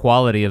favorite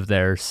quality of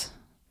theirs.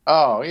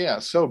 Oh yeah,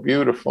 so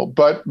beautiful.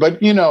 But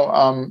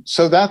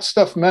so that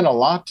stuff meant a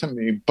lot to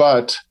me.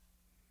 But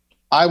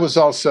I was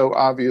also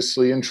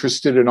obviously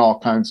interested in all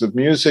kinds of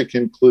music,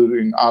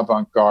 including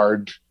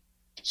avant-garde,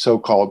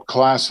 so-called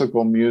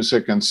classical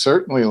music, and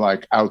certainly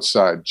like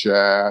outside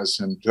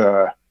jazz. And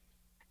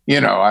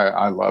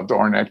I loved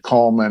Ornette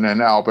Coleman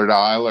and Albert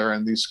Ayler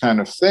and these kind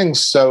of things.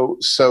 So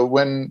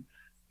when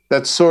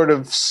that sort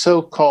of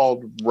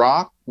so-called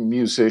rock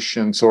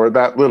musicians, or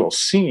that little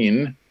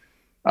scene,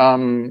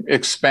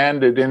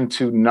 expanded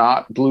into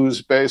not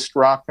blues-based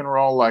rock and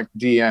roll, like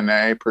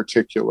DNA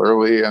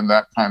particularly, and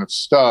that kind of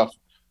stuff,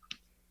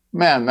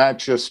 man, that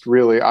just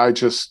really, I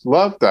just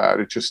loved that.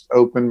 It just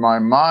opened my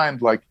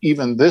mind. Like,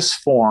 even this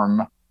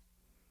form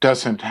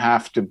doesn't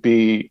have to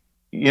be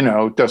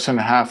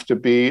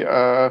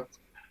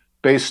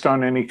based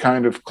on any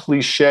kind of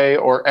cliche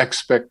or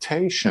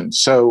expectation.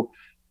 So,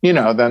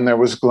 then there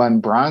was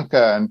Glenn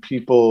Branca and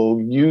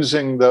people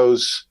using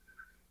those,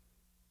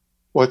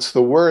 what's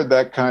the word,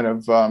 that kind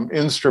of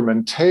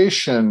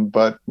instrumentation.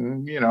 But,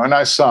 and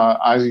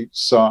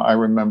I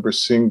remember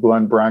seeing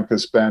Glenn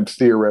Branca's band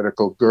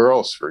Theoretical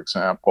Girls, for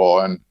example,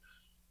 and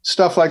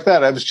stuff like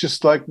that. I was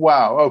just like,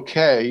 wow,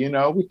 okay,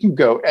 we can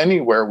go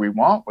anywhere we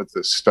want with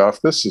this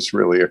stuff. This is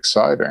really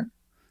exciting.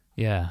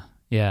 Yeah.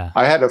 Yeah.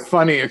 I had a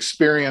funny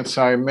experience.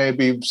 I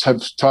maybe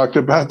have talked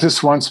about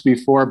this once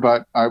before,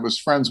 but I was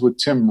friends with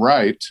Tim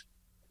Wright,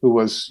 who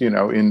was, in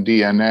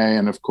DNA,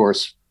 and of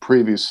course,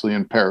 previously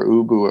in Pere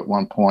Ubu at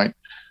one point.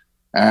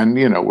 And,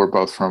 we're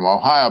both from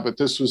Ohio, but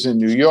this was in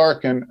New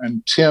York.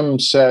 And Tim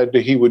said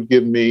he would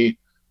give me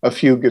a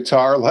few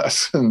guitar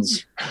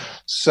lessons.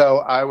 So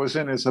I was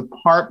in his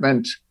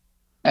apartment,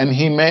 and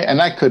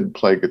and I couldn't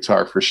play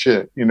guitar for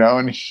shit,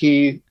 and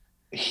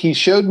he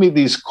showed me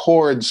these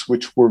chords,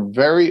 which were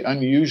very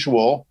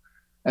unusual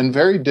and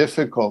very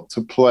difficult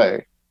to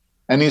play.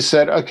 And he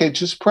said, okay,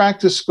 just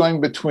practice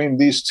going between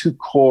these two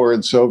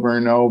chords over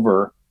and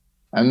over.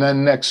 And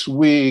then next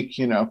week,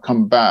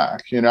 come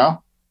back,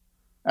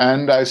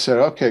 And I said,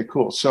 okay,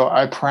 cool. So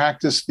I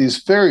practiced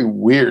these very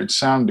weird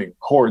sounding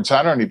chords.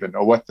 I don't even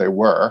know what they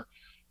were.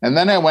 And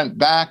then I went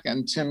back,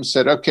 and Tim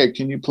said, okay,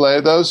 can you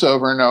play those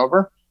over and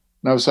over?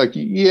 And I was like,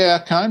 yeah,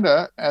 kind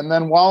of. And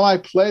then while I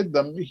played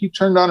them, he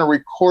turned on a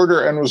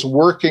recorder and was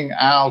working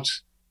out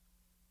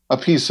a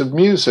piece of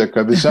music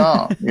of his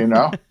own,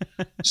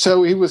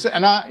 So he was,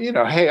 and I,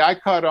 hey, I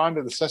caught on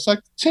to this. I was like,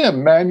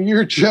 Tim, man,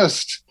 you're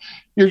just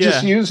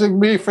using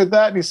me for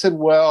that. And he said,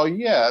 well,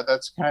 yeah,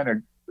 that's kind of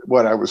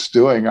what I was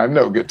doing. I'm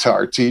no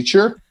guitar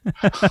teacher.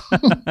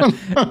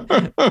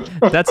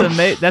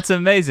 That's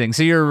amazing.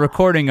 So you're a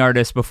recording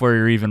artist before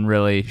you're even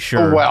really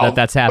sure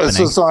that's happening.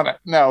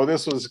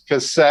 This was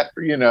cassette,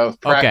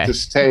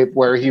 practice tape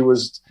where he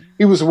was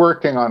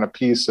working on a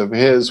piece of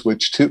his, with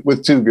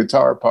two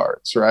guitar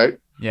parts, right?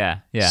 Yeah,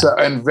 yeah. So,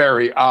 and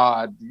very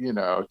odd,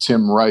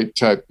 Tim Wright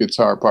type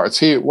guitar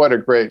parts. What a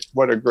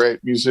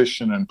great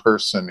musician and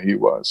person he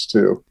was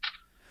too.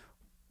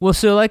 Well,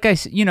 so like I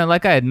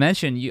had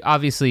mentioned, you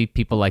obviously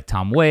people like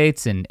Tom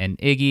Waits and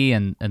Iggy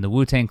and the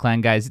Wu-Tang Clan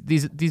guys.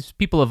 These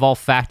people have all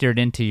factored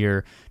into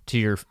your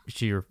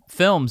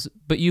films,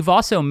 but you've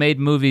also made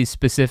movies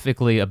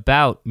specifically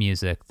about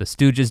music. The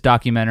Stooges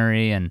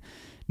documentary and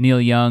Neil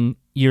Young,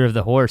 Year of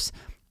the Horse.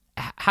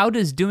 How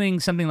does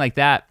doing something like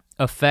that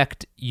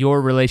affect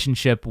your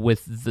relationship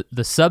with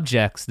the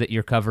subjects that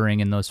you're covering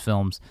in those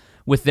films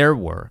with their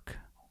work?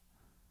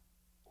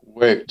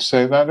 Wait,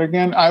 say that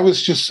again? I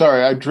was just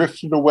sorry. I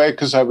drifted away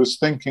because I was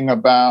thinking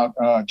about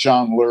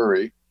John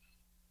Lurie,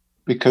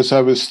 because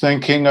I was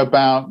thinking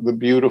about the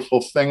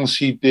beautiful things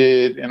he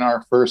did in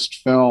our first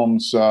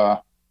films,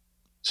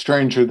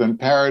 Stranger Than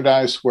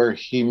Paradise, where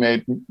he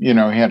made, he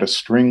had a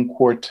string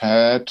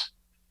quartet.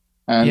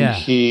 And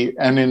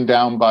and in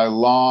Down by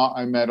Law,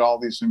 I met all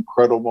these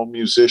incredible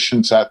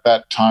musicians at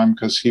that time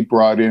because he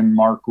brought in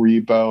Mark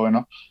Rebo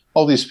and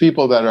all these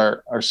people that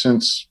are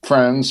since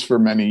friends for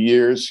many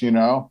years,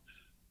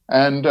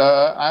 And,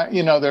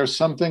 there's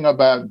something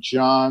about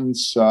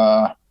John's,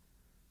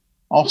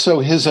 also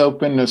his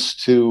openness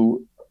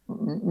to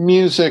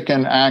music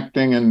and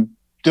acting and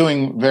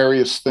doing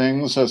various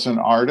things as an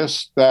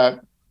artist that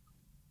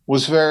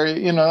was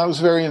very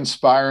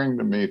inspiring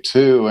to me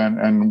too.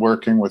 And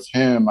working with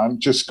him, I'm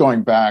just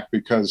going back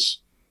because,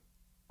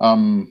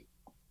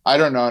 I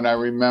don't know. And I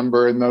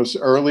remember in those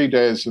early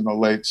days in the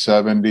late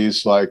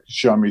 70s, like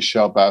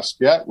Jean-Michel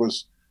Basquiat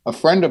was a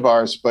friend of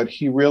ours, but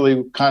he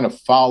really kind of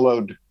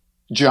followed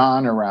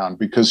John around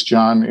because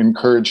John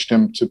encouraged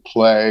him to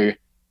play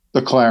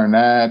the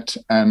clarinet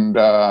and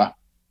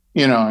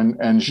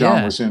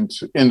Jean was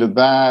into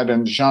that.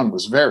 And Jean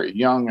was very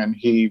young and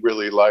he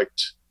really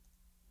liked,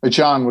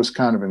 John was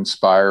kind of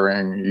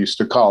inspiring. He used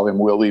to call him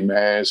Willie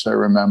Mays, I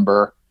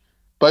remember.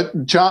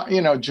 But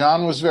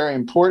John was very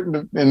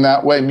important in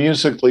that way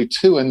musically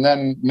too. And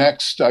then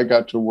next I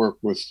got to work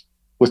with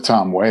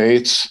Tom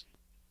Waits.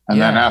 And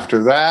then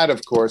after that,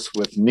 of course,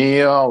 with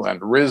Neil and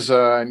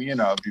RZA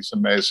and, these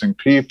amazing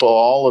people,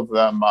 all of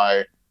them,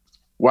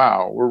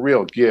 were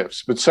real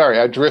gifts. But sorry,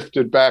 I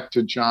drifted back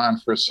to John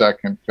for a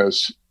second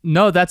because.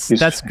 No,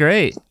 that's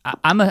great.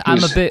 I'm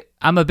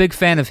a big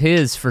fan of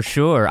his for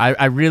sure.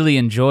 I really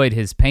enjoyed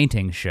his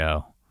painting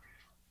show.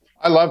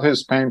 I love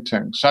his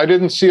paintings. I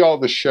didn't see all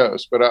the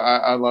shows, but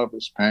I love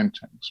his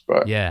paintings.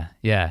 But yeah.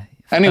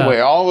 Anyway,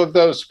 all of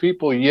those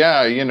people,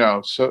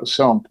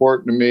 so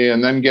important to me.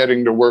 And then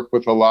getting to work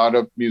with a lot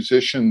of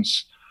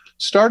musicians,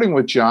 starting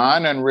with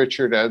John and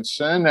Richard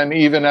Edson, and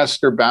even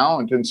Esther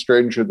Ballant in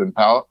Stranger Than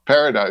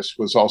Paradise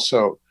was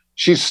also,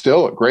 she's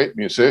still a great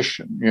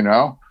musician,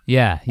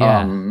 Yeah.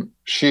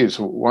 She's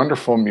a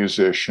wonderful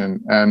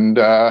musician. And,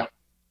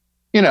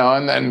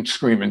 and then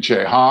Screaming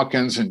Jay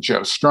Hawkins and Joe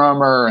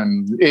Strummer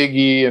and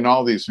Iggy and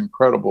all these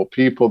incredible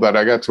people that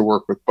I got to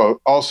work with both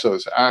also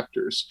as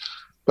actors.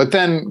 But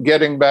then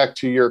getting back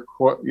to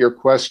your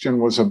question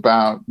was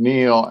about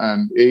Neil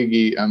and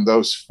Iggy and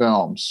those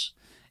films.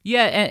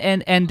 Yeah,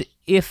 and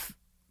if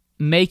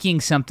making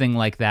something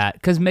like that,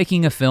 because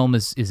making a film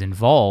is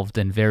involved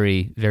and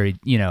very, very,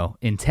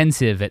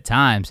 intensive at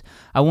times,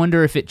 I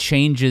wonder if it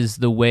changes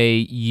the way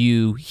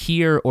you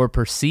hear or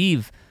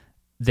perceive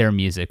their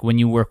music when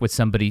you work with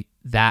somebody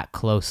that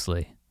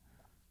closely.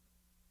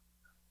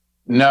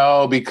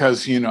 No,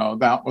 because,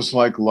 that was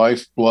like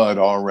lifeblood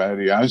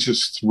already. I was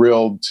just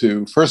thrilled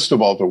to, first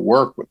of all, to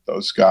work with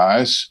those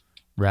guys.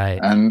 Right.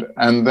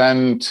 And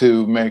then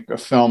to make a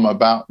film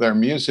about their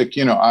music,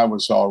 I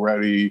was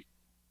already,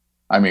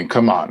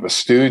 come on, the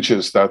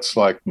Stooges, that's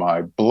like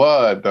my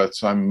blood.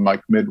 I'm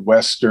like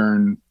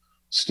Midwestern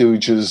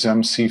Stooges,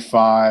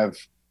 MC5,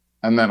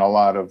 and then a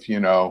lot of,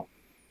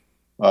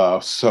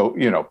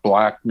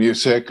 black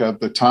music of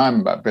the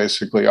time, but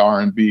basically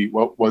R&B,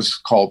 what was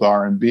called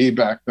R&B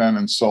back then,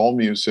 and soul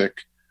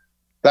music.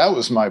 That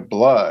was my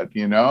blood,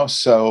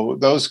 So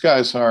those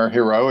guys are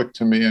heroic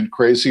to me. And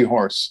Crazy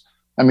Horse,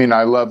 I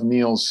love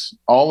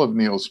all of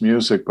Neil's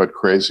music, but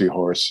Crazy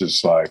Horse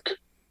is like,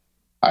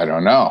 I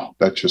don't know,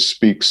 that just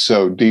speaks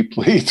so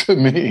deeply to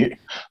me,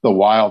 the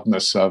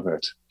wildness of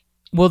it.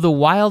 Well, the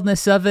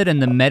wildness of it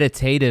and the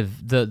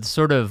meditative, the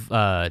sort of,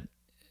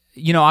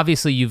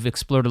 obviously you've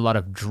explored a lot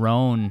of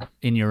drone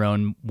in your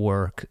own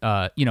work,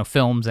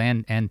 films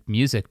and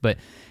music, but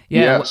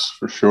yes,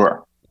 for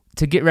sure.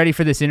 To get ready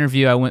for this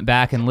interview, I went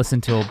back and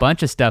listened to a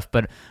bunch of stuff,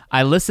 but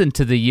I listened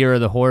to the Year of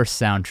the Horse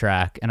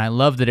soundtrack, and I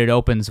love that it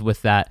opens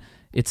with that,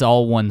 it's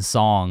all one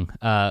song.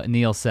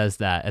 Neil says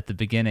that at the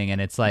beginning,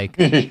 and it's like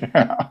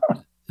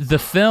the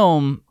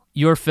film,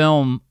 your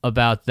film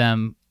about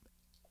them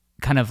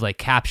kind of like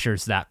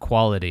captures that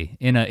quality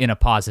in a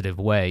positive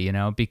way,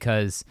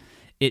 because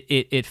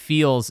it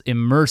feels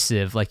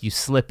immersive, like you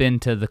slip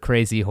into the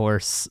Crazy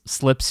Horse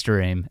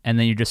slipstream, and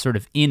then you're just sort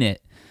of in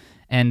it.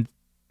 And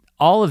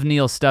all of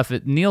Neil's stuff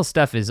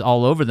is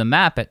all over the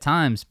map at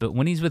times, but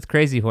when he's with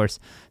Crazy Horse,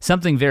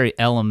 something very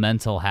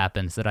elemental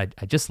happens that I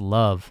just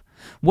love.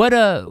 What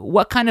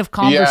kind of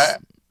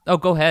Oh,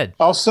 go ahead.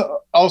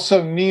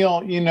 Also, Neil,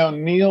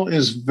 Neil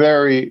is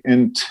very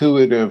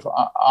intuitive.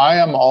 I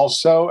am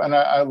also, and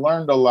I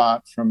learned a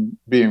lot from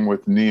being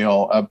with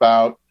Neil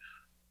about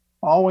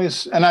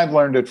always, and I've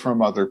learned it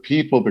from other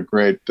people. The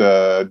great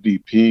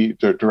DP,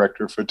 the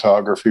director of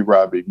photography,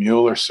 Robbie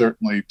Mueller,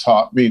 certainly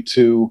taught me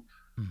to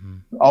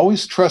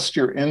always trust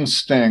your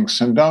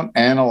instincts and don't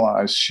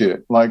analyze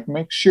shit. Like,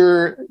 make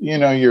sure,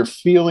 you're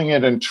feeling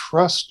it and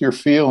trust your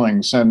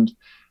feelings. And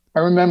I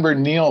remember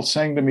Neil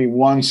saying to me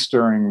once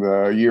during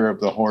the Year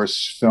of the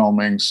Horse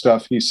filming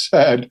stuff, he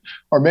said,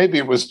 or maybe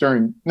it was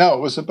it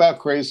was about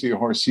Crazy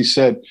Horse. He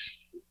said,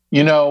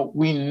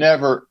 we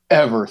never,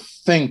 ever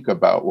think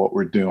about what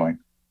we're doing.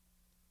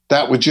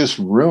 That would just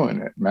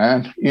ruin it,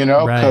 man,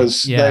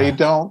 because they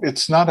don't,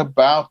 it's not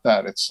about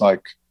that. It's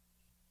like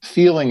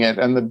feeling it.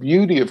 And the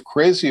beauty of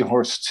Crazy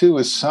Horse too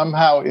is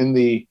somehow in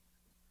the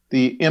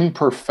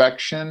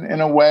imperfection, in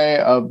a way,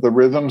 of the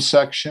rhythm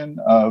section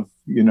of,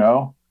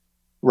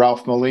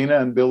 Ralph Molina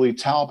and Billy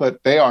Talbot.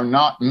 They are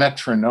not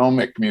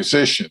metronomic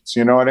musicians.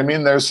 You know what I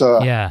mean? There's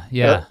a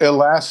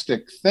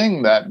elastic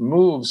thing that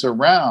moves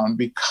around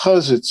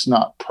because it's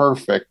not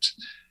perfect.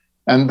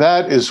 And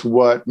that is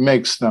what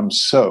makes them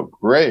so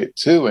great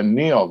too. And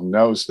Neil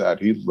knows that.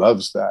 He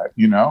loves that,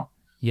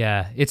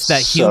 Yeah, it's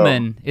that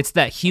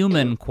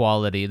human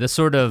quality, the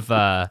sort of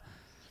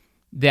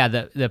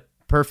the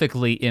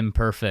perfectly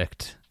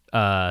imperfect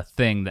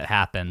thing that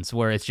happens,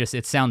 where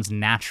it sounds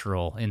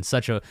natural in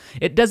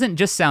it doesn't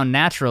just sound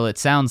natural, it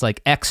sounds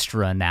like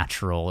extra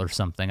natural or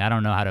something. I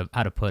don't know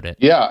how to put it.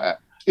 Yeah.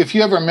 If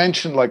you ever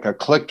mentioned like a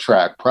click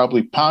track,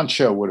 probably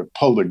Pancho would have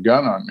pulled a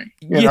gun on me.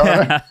 You know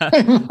what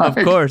I mean? Of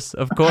course.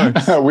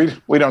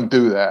 we don't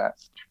do that.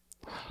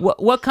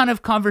 What kind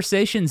of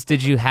conversations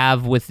did you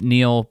have with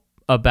Neil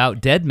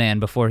about Dead Man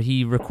before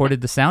he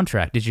recorded the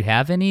soundtrack? Did you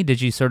have any?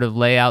 Did you sort of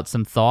lay out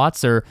some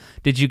thoughts, or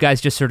did you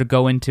guys just sort of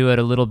go into it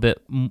a little bit,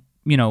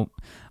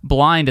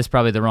 blind is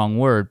probably the wrong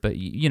word, but,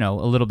 a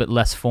little bit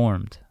less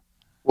formed?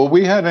 Well,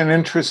 we had an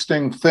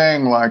interesting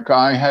thing. Like,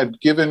 I had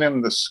given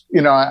him this,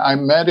 I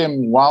met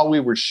him while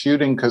we were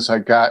shooting because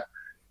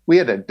we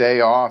had a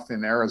day off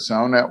in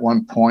Arizona at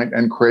one point,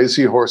 and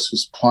Crazy Horse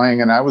was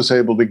playing, and I was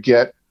able to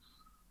get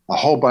a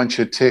whole bunch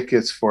of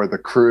tickets for the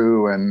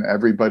crew and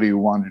everybody who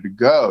wanted to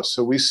go.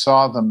 So we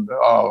saw them.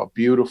 Oh, a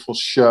beautiful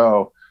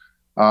show.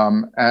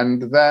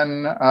 And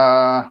then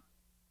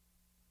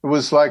it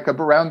was like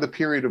around the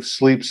period of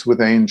Sleeps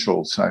with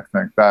Angels, I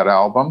think, that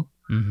album.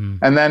 Mm-hmm.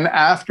 And then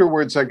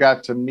afterwards, I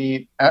got to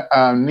meet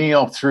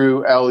Neil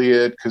through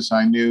Elliot, because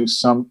I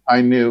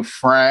knew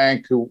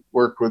Frank, who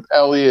worked with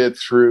Elliot.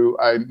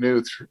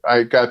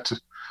 I got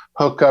to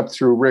hook up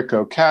through Rick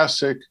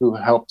Ocasek, who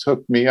helped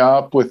hook me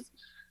up with.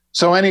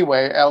 So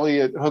anyway,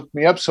 Elliot hooked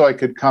me up so I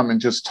could come and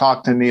just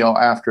talk to Neil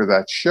after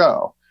that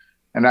show.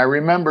 And I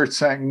remember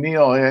saying,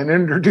 Neil, and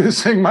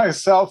introducing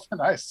myself,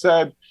 and I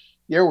said,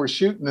 yeah, we're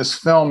shooting this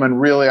film,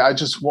 and really, I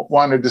just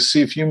wanted to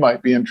see if you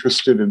might be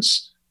interested in,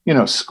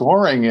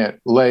 scoring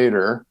it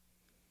later.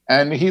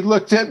 And he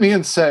looked at me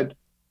and said,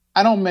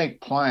 I don't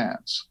make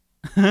plans.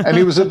 And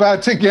he was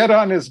about to get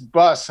on his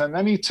bus. And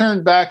then he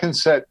turned back and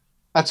said,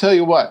 I'll tell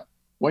you what,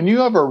 when you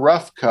have a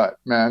rough cut,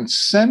 man,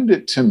 send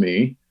it to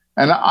me.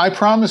 And I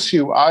promise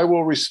you, I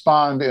will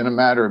respond in a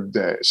matter of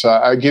days.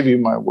 I give you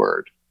my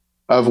word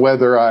of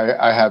whether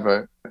I have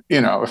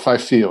if I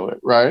feel it,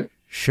 right?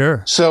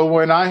 Sure. So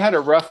when I had a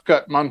rough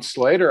cut months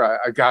later,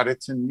 I got it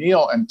to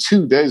Neil. And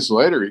 2 days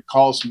later, he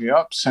calls me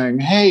up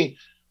saying, hey,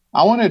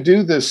 I want to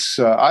do this.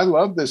 I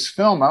love this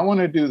film. I want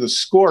to do the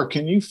score.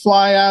 Can you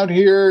fly out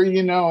here,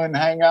 and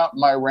hang out in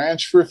my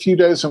ranch for a few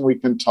days and we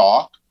can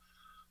talk?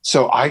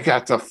 So I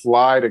got to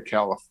fly to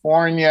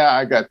California.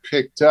 I got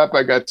picked up.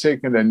 I got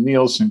taken to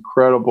Neil's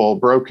incredible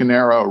Broken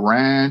Arrow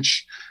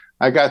Ranch.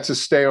 I got to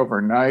stay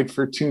overnight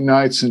for 2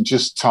 nights and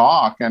just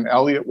talk. And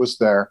Elliot was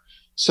there.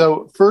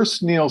 So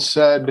first, Neil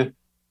said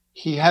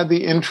he had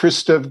the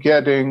interest of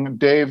getting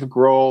Dave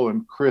Grohl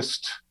and Chris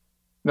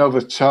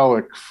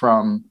Novoselic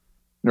from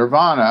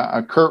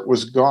Nirvana. Kurt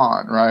was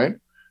gone, right?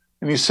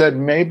 And he said,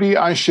 maybe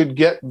I should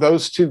get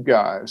those 2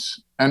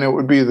 guys, and it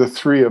would be the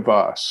 3 of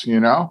us,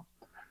 And wow.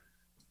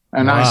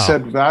 I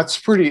said, that's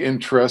pretty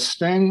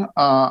interesting.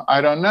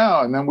 I don't know.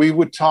 And then we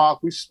would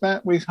talk.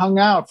 We hung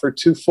out for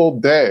 2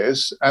 full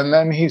days. And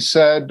then he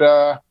said,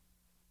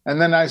 and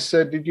then I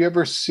said, did you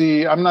ever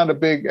see, I'm not a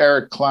big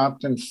Eric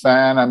Clapton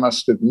fan, I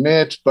must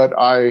admit, but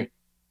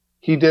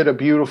he did a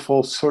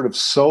beautiful sort of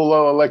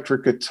solo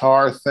electric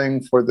guitar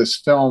thing for this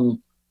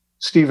film,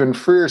 Stephen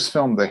Frears'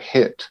 film, The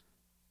Hit,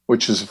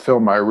 which is a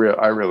film I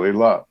really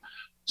love.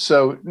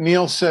 So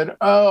Neil said,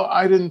 oh,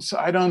 I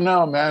don't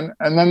know, man.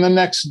 And then the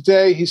next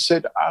day he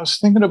said, I was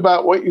thinking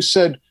about what you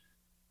said.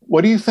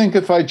 What do you think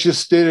if I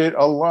just did it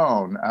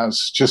alone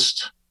as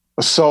just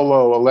a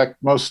solo,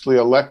 mostly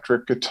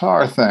electric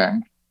guitar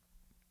thing?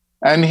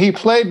 And he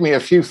played me a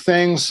few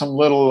things, some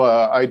little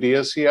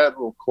ideas he had,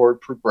 little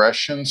chord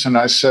progressions. And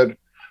I said,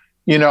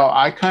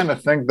 I kind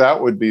of think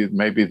that would be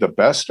maybe the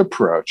best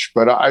approach,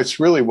 but it's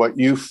really what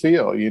you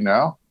feel,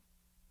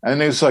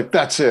 And he was like,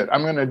 that's it.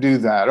 I'm going to do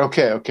that.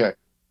 Okay.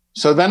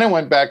 So then I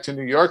went back to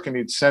New York, and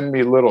he'd send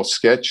me little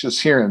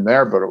sketches here and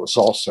there, but it was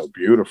all so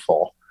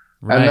beautiful.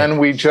 Right. And then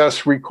we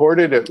just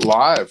recorded it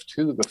live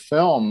too, the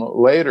film,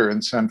 later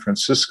in San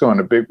Francisco in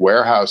a big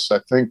warehouse. I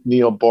think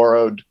Neil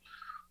borrowed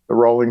the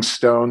Rolling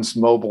Stones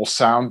mobile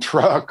sound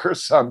truck or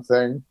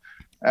something.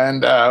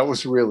 And it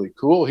was really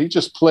cool. He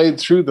just played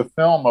through the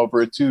film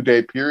over a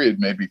 2-day period,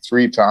 maybe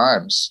 3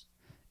 times.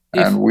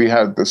 And we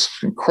had this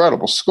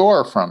incredible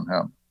score from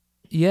him.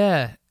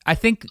 Yeah. I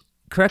think,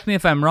 correct me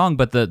if I'm wrong,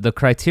 but the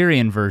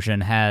Criterion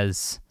version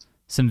has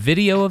some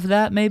video of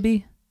that,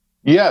 maybe?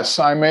 Yes,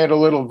 I made a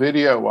little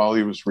video while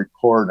he was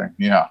recording.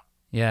 Yeah.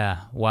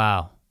 Yeah.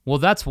 Wow. Well,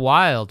 that's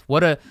wild.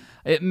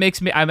 It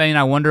makes me, I mean,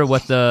 I wonder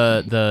what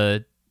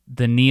the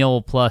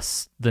Neil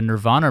plus the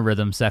Nirvana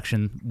rhythm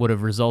section would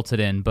have resulted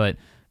in, but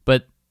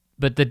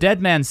the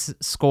Dead Man's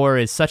score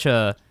is such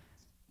a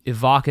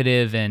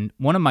evocative and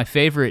one of my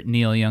favorite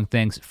Neil Young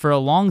things. For a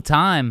long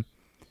time,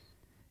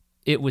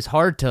 it was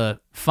hard to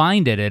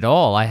find it at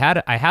all. I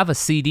have a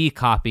CD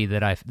copy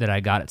that I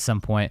got at some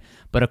point,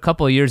 but a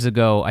couple of years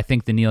ago, I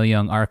think the Neil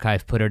Young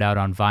Archive put it out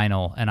on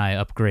vinyl, and I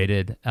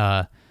upgraded.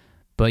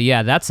 But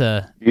yeah,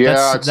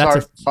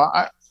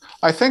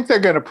 I think they're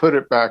going to put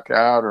it back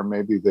out, or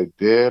maybe they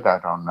did. I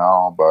don't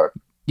know, but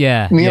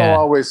yeah, Neil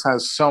always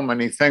has so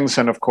many things,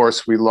 and of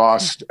course, we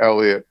lost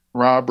Elliot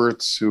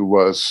Roberts, who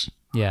was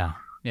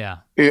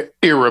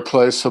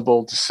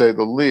irreplaceable to say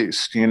the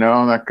least. You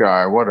know, that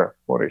guy, what a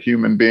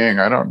human being.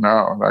 I don't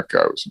know, that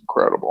guy was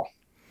incredible.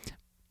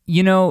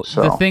 You know,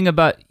 the thing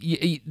about,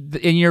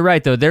 and you're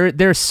right though,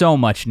 there's so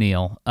much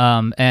Neil,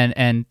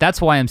 and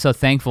that's why I'm so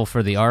thankful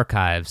for the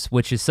archives,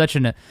 which is such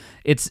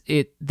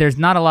there's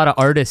not a lot of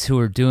artists who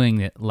are doing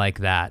it like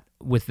that,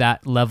 with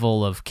that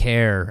level of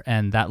care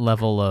and that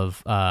level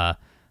of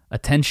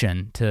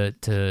attention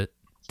to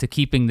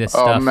keeping this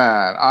stuff. Oh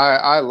man,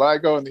 I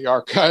go in the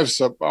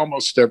archives up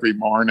almost every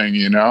morning.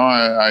 You know,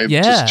 I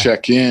just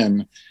check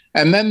in,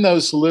 and then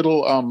those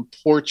little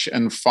porch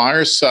and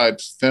fireside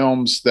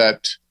films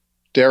that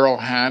Daryl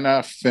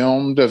Hannah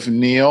filmed of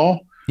Neil.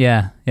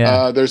 Yeah.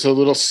 There's a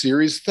little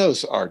series.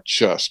 Those are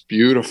just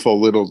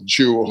beautiful little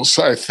jewels,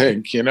 I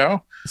think, you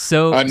know.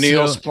 So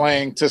Neil's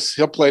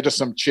he'll play to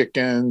some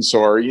chickens,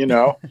 or, you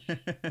know,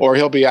 or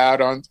he'll be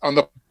out on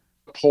the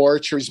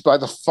porch, or he's by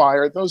the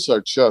fire. Those are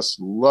just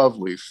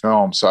lovely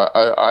films.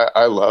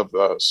 I love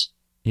those.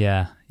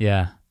 Yeah.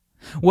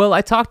 Well,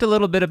 I talked a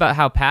little bit about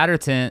how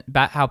Patterson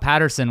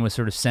was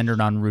sort of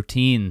centered on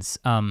routines.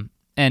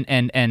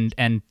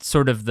 And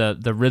sort of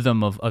the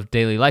rhythm of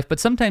daily life, but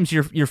sometimes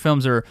your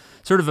films are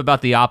sort of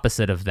about the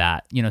opposite of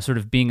that, you know, sort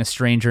of being a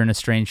stranger in a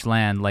strange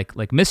land,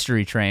 like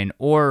Mystery Train,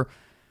 or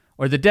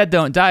The Dead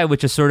Don't Die,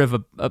 which is sort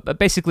of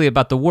basically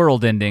about the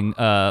world ending,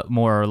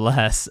 more or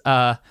less.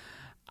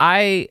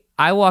 I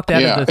walked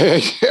out of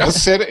the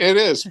yes, it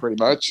is pretty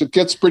much. It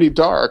gets pretty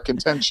dark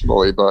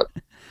intentionally, but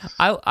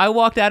I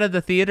walked out of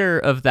the theater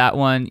of that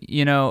one,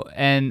 you know,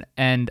 and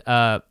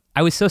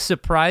I was so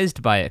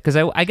surprised by it because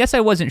I guess I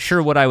wasn't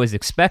sure what I was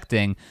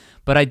expecting,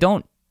 but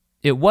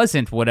it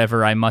wasn't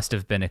whatever I must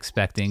have been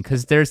expecting,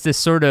 because there's this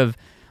sort of,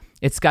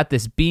 it's got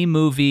this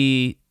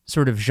B-movie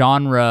sort of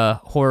genre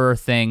horror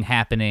thing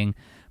happening,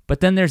 but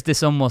then there's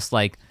this almost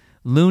like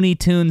Looney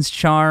Tunes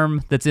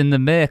charm that's in the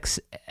mix.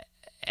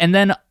 And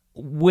then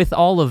with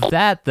all of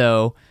that,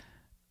 though,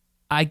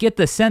 I get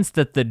the sense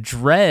that the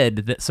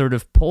dread that sort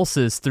of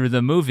pulses through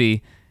the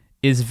movie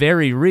is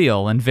very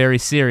real and very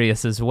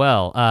serious as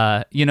well.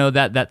 You know,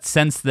 that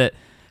sense that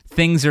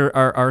things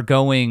are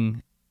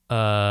going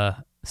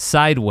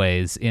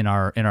sideways in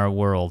our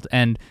world,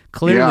 and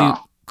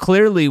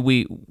clearly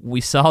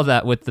we saw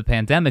that with the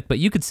pandemic, but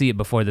you could see it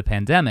before the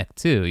pandemic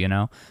too. You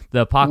know,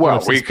 the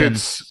apocalypse.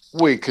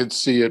 Well, we could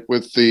see it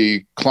with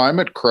the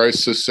climate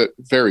crisis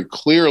very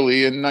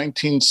clearly in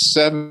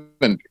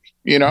 1970.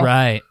 You know,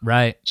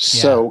 right.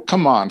 So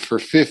come on, for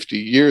 50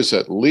 years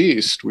at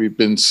least, we've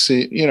been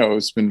seeing. You know,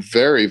 it's been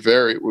very,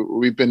 very.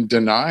 We've been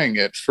denying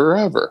it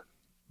forever.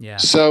 Yeah.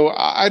 So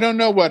I don't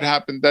know what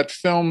happened. That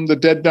film, The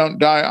Dead Don't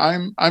Die.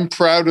 I'm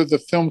proud of the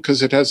film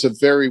because it has a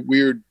very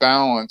weird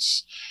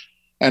balance,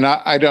 and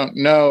I don't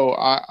know.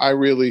 I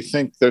really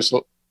think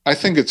I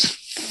think it's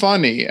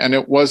funny, and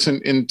it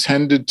wasn't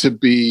intended to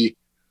be.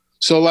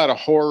 So a lot of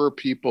horror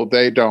people,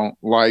 they don't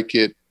like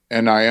it.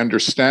 And I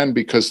understand,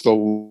 because the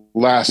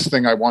last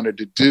thing I wanted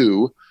to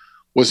do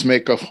was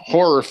make a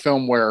horror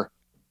film where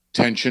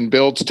tension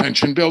builds, here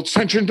comes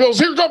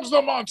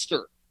the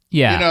monster.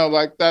 Yeah. You know,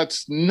 like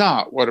that's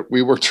not what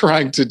we were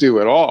trying to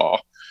do at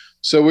all.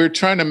 So we're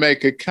trying to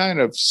make a kind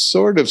of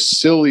sort of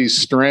silly,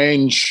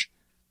 strange,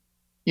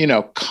 you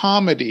know,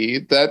 comedy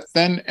that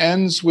then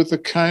ends with a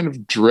kind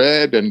of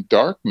dread and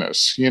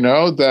darkness, you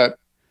know, that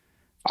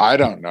I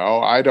don't know.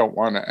 I don't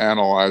want to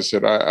analyze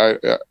it.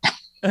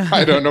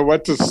 I don't know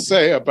what to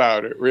say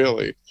about it,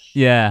 really.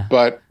 Yeah.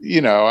 But,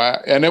 you know,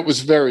 and it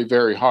was very,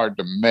 very hard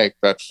to make.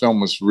 That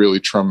film was really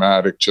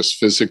traumatic, just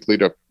physically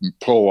to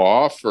pull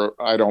off, or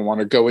I don't want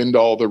to go into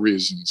all the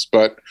reasons.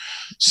 But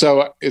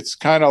so it's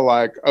kind of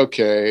like,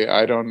 okay,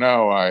 I don't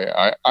know.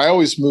 I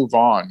always move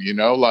on, you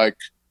know, like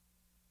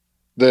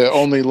the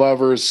Only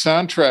Lovers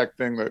soundtrack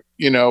thing that,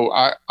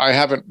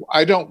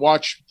 I don't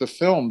watch the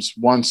films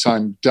once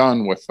I'm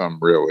done with them,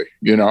 really,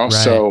 Right,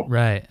 so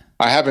right.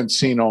 I haven't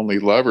seen Only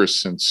Lovers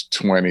since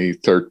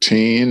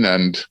 2013,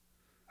 and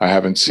I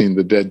haven't seen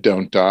The Dead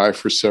Don't Die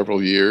for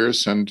several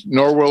years, and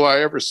nor will I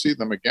ever see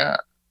them again.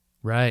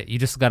 Right. You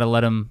just got to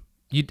let them.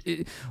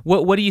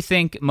 What do you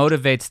think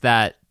motivates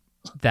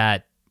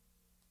that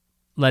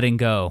letting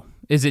go?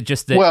 Is it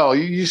just that? Well,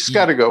 you just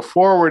got to go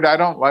forward. I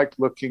don't like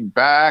looking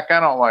back.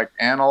 I don't like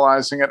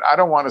analyzing it. I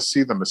don't want to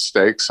see the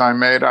mistakes I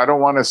made. I don't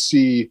want to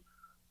see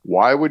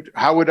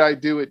how would I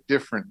do it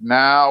different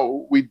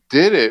now? We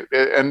did it,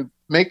 and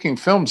making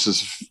films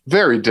is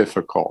very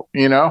difficult.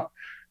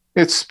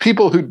 It's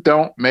people who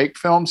don't make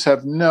films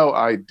have no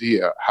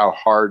idea how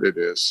hard it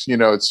is.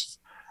 It's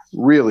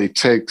really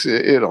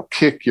it'll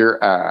kick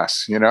your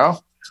ass. Yeah.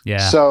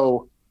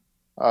 So.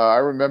 I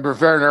remember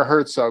Werner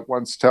Herzog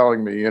once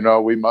telling me,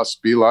 we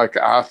must be like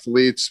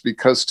athletes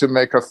because to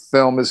make a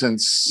film is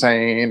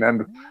insane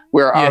and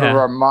we're out of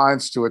our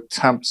minds to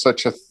attempt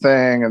such a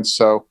thing. And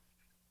so,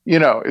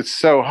 it's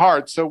so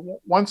hard. So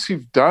once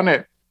you've done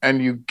it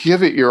and you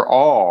give it your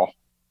all,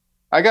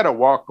 I got to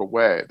walk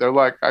away. They're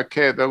like,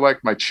 okay, they're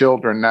like my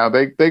children now.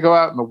 They go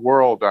out in the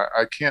world.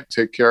 I can't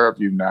take care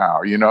of you now.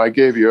 I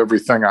gave you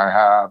everything I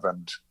have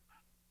and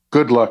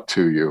good luck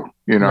to you,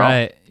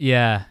 Right.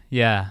 Yeah.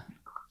 Yeah.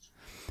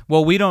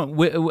 Well,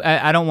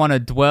 I don't want to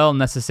dwell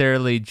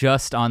necessarily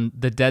just on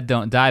The Dead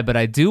Don't Die, but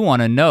I do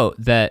want to note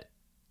that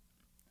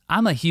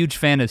I'm a huge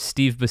fan of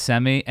Steve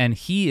Buscemi, and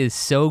he is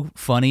so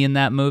funny in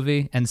that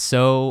movie and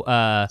so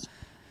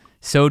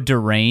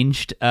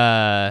deranged.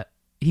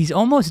 He's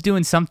almost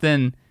doing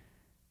something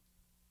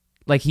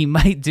like he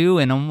might do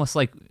in almost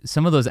like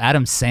some of those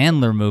Adam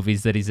Sandler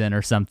movies that he's in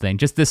or something.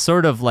 Just this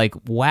sort of like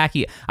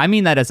wacky. I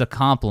mean that as a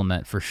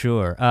compliment for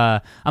sure.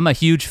 I'm a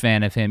huge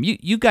fan of him.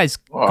 You guys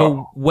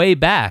go way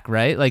back,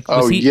 right? Like,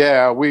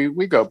 yeah,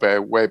 we go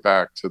way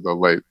back to the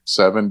late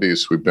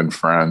 70s. We've been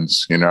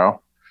friends,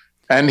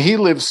 and he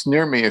lives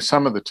near me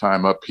some of the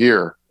time up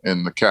here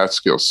in the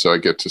Catskills, so I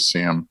get to see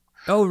him.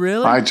 Oh,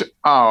 really?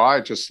 I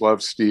just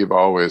love Steve.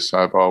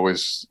 I've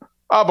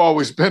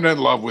always been in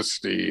love with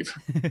Steve.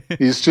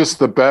 He's just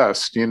the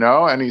best,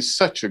 and he's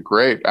such a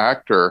great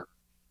actor.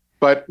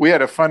 But we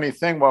had a funny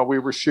thing while we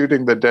were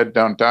shooting The Dead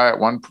Don't Die. At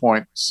one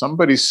point,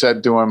 somebody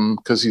said to him,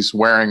 because he's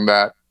wearing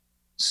that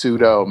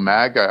pseudo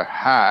MAGA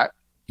hat.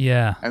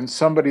 Yeah. And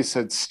somebody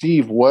said,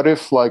 Steve, what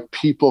if like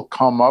people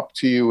come up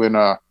to you in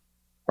a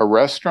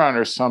restaurant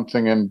or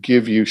something and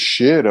give you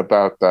shit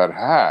about that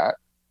hat?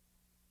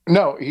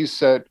 No, he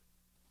said,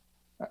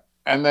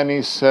 and then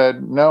he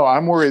said, no,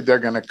 I'm worried they're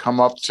going to come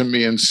up to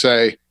me and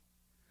say,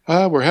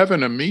 we're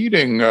having a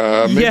meeting.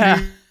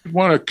 Maybe you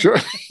want to,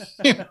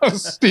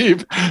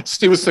 Steve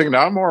was thinking,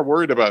 I'm more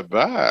worried about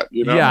that.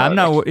 Yeah, I'm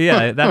not.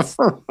 Yeah, that's,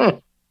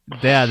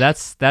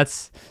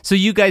 that's, so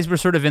you guys were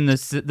sort of in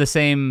the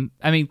same,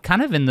 I mean,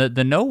 kind of in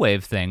the no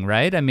wave thing,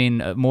 right? I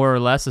mean, more or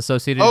less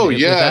associated. Oh,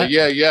 with that?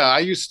 Yeah. I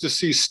used to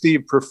see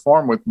Steve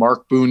perform with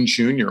Mark Boone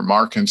Jr.,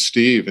 Mark and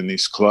Steve in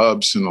these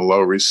clubs in the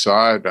Lower East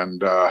Side.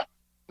 And,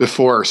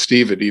 before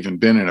Steve had even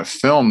been in a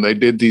film, they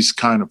did these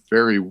kind of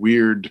very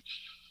weird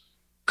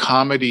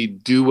comedy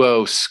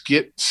duo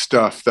skit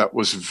stuff that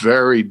was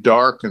very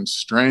dark and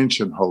strange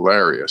and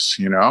hilarious,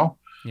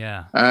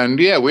 Yeah. And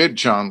we had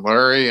John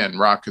Lurie and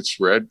Rockets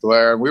Red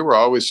Glare, and we were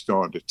always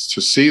going to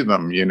see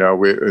them,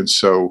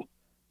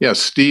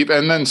 Steve.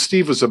 And then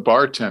Steve was a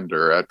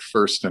bartender at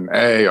First and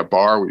a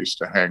bar we used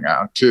to hang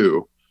out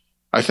too.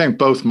 I think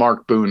both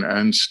Mark Boone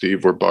and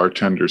Steve were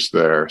bartenders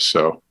there.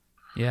 So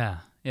yeah.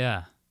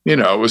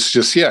 it was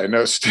just,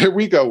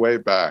 we go way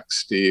back,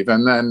 Steve.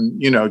 And then,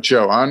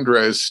 Jo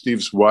Andres,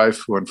 Steve's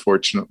wife, who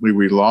unfortunately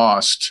we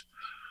lost,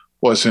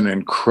 was an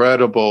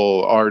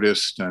incredible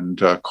artist and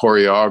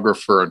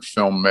choreographer and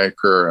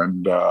filmmaker.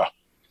 And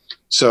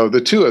so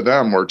the two of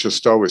them were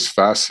just always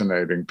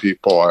fascinating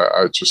people.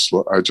 I just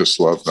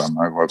love them.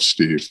 I love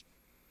Steve.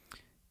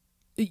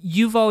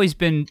 You've always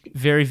been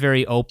very,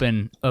 very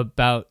open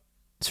about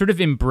sort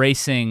of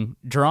embracing,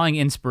 drawing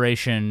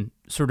inspiration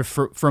sort of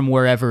from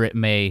wherever it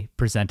may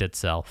present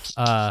itself.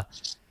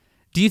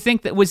 Do you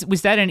think that was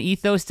that an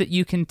ethos that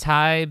you can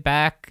tie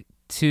back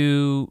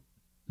to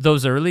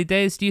those early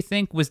days? Do you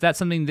think was that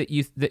something that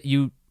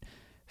you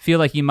feel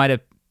like you might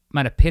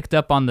have picked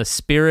up on the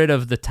spirit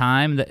of the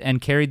time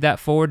and carried that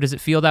forward? Does it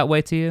feel that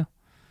way to you?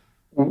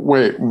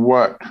 Wait,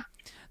 what?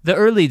 The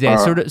early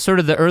days, sort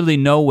of the early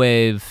no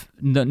wave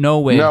days.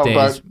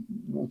 But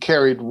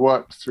carried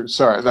what through?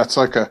 Sorry, that's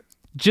like a.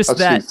 Just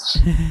that.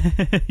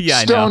 Yeah,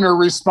 stoner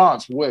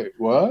response. Wait,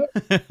 what?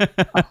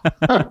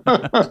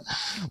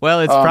 Well,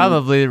 it's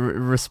probably a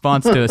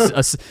response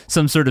to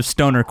some sort of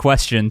stoner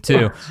question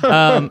too.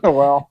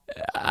 Well,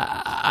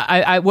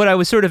 what I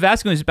was sort of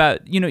asking was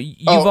about,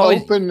 you've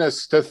always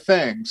openness to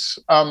things.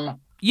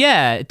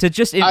 Yeah, to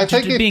just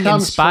to being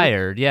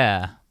inspired.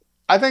 I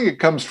think it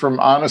comes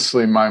from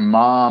honestly my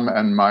mom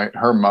and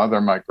her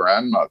mother, my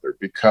grandmother,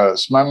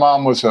 because my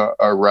mom was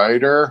a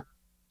writer.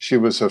 She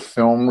was a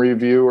film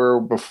reviewer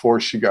before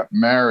she got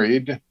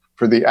married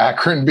for the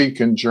Akron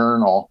Beacon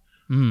Journal.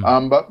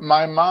 But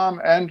my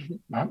mom and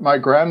my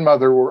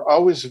grandmother were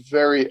always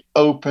very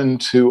open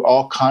to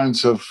all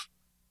kinds of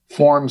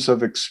forms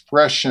of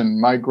expression.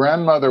 My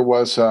grandmother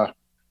was a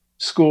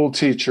school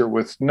teacher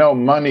with no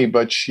money,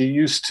 but she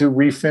used to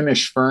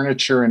refinish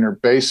furniture in her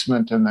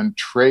basement and then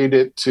trade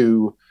it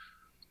to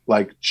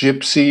like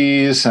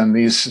gypsies and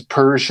these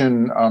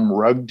Persian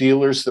rug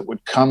dealers that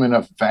would come in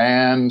a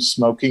van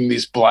smoking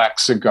these black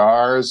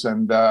cigars.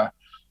 And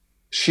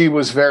she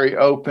was very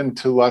open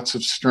to lots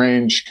of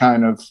strange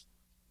kind of,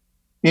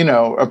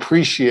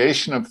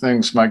 appreciation of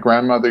things. My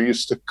grandmother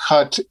used to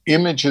cut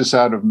images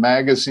out of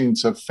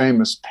magazines of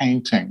famous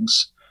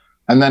paintings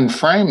and then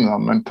frame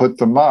them and put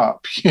them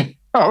up.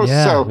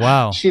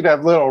 Wow. She'd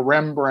have little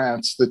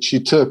Rembrandts that she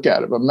took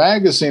out of a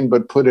magazine,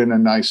 but put in a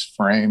nice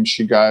frame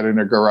she got in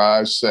a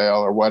garage sale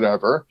or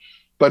whatever,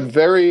 but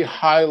very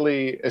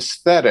highly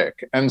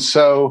aesthetic. And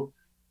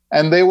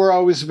they were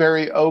always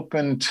very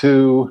open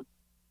to,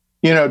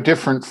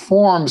 different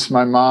forms.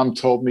 My mom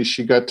told me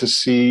she got to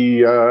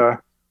see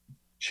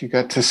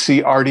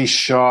Artie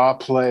Shaw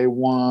play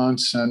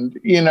once, and,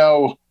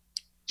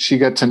 she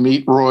got to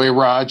meet Roy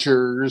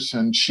Rogers,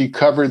 and she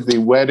covered the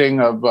wedding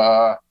of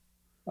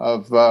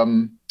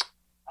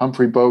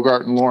Humphrey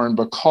Bogart and Lauren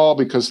Bacall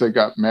because they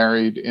got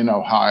married in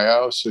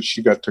Ohio. So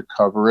she got to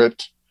cover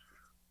it.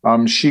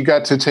 She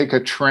got to take a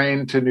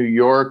train to New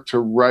York to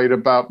write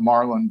about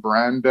Marlon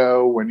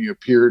Brando when he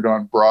appeared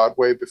on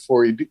Broadway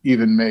before he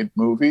even made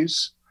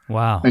movies.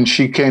 Wow. And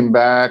she came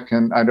back,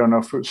 and I don't know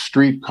if it was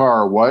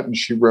Streetcar or what, and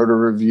she wrote a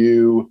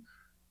review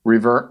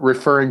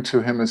referring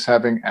to him as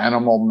having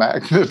animal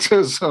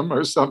magnetism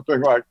or something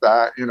like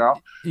that,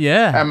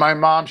 Yeah. And my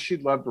mom, she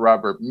loved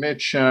Robert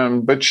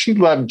Mitchum, but she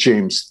loved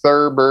James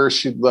Thurber.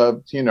 She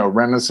loved,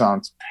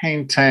 Renaissance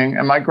painting.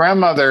 And my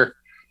grandmother,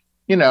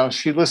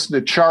 she listened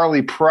to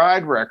Charlie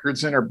Pride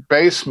records in her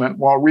basement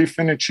while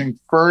refinishing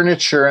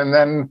furniture and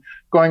then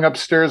going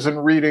upstairs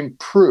and reading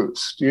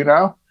Proust,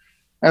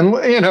 And,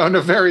 in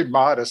a very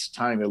modest,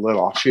 tiny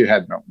little, she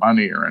had no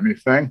money or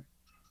anything.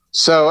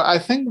 So I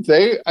think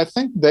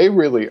they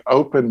really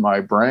opened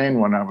my brain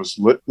when I was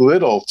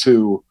little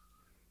to,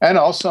 and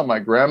also my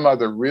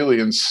grandmother really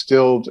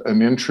instilled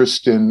an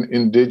interest in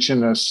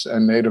indigenous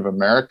and Native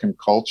American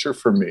culture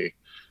for me.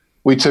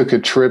 We took a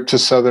trip to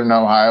Southern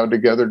Ohio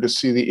together to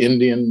see the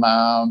Indian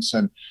mounds,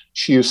 and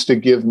she used to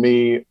give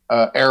me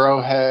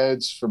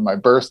arrowheads for my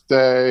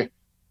birthday.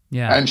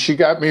 Yeah. And she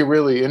got me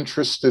really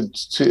interested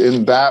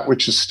in that,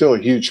 which is still a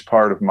huge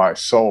part of my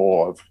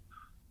soul, of,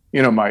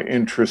 my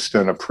interest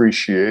and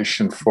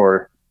appreciation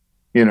for,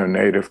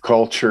 Native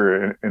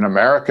culture in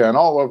America and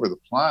all over the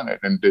planet,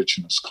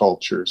 indigenous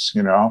cultures,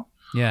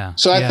 Yeah.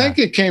 So I think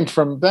it came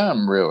from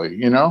them, really,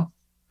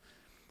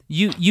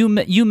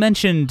 You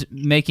mentioned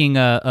making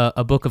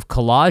a book of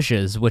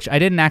collages, which I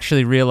didn't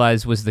actually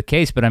realize was the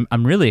case, but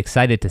I'm really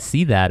excited to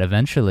see that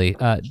eventually.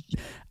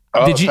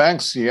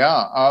 Thanks.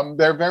 Yeah.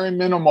 They're very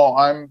minimal.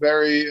 I'm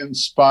very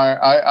inspired.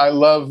 I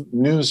love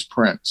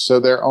newsprint. So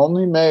they're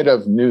only made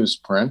of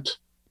newsprint,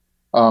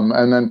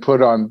 and then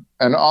put on,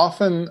 and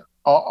often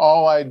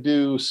all I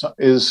do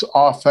is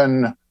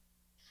often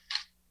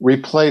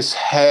replace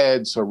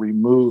heads or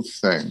remove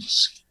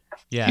things,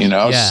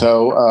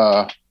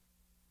 So,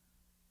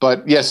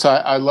 but yes,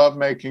 I love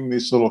making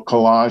these little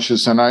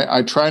collages, and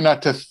I try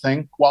not to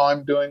think while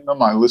I'm doing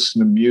them. I listen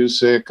to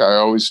music. I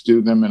always do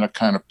them in a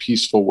kind of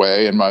peaceful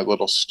way in my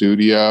little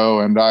studio,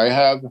 and I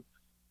have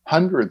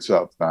hundreds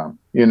of them,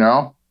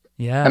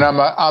 Yeah. And I'm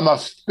a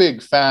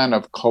big fan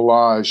of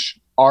collage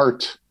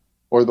art,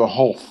 or the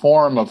whole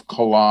form of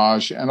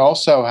collage, and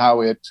also how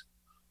it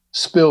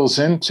spills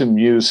into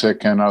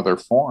music and other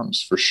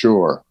forms, for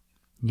sure.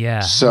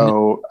 Yeah.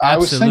 So I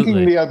was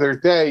thinking the other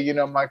day,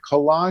 my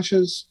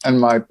collages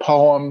and my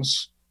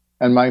poems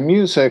and my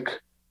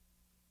music,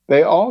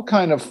 they all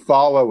kind of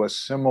follow a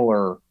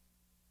similar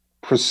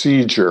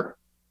procedure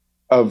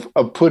of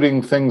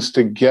putting things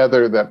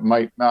together that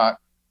might not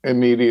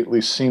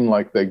immediately seem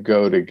like they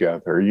go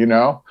together,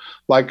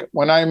 Like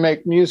when I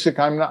make music,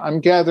 I'm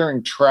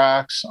gathering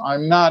tracks.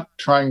 I'm not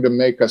trying to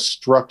make a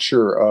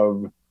structure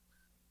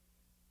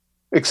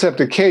except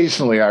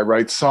occasionally I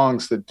write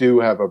songs that do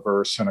have a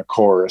verse and a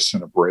chorus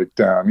and a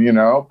breakdown,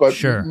 but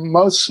Sure.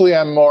 Mostly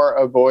I'm more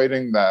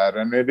avoiding that.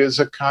 And it is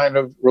a kind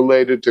of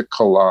related to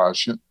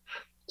collage,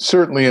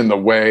 certainly in the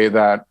way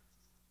that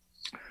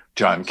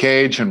John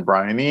Cage and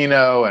Brian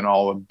Eno and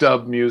all of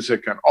dub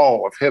music and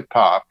all of hip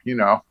hop,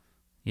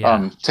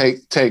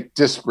 take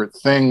disparate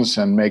things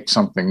and make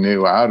something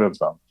new out of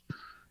them.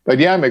 But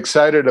yeah, I'm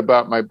excited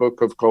about my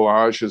book of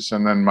collages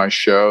and then my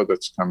show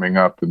that's coming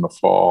up in the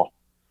fall.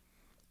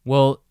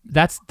 Well,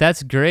 that's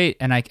great,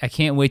 and I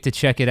can't wait to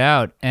check it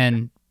out.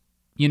 And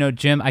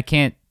Jim, I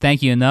can't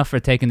thank you enough for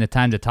taking the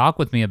time to talk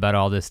with me about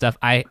all this stuff.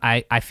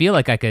 I feel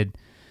like I could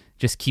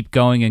just keep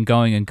going and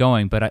going and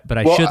going, but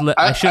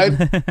I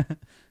should.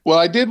 Well,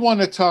 I did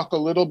want to talk a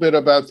little bit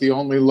about the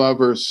Only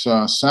Lovers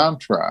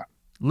soundtrack.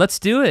 Let's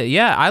do it.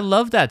 Yeah, I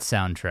love that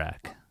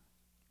soundtrack.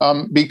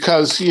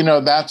 Because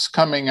that's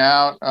coming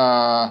out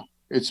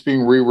it's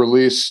being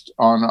re-released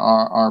on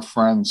our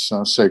friends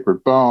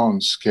Sacred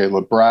Bones,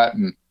 Caleb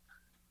Bratton,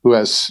 who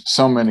has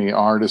so many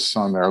artists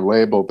on their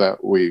label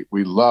that we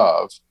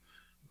love.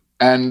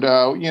 And,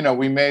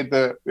 we made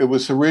it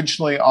was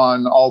originally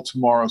on All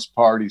Tomorrow's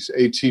Parties,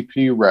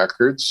 ATP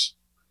Records.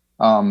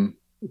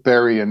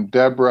 Barry and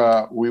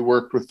Deborah, we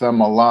worked with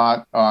them a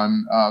lot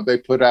on, they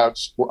put out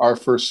our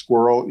first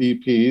Squirrel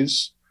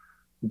EPs.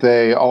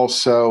 They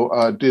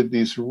also did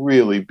these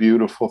really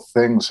beautiful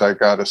things, I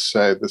gotta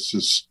say. This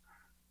is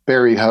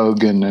Barry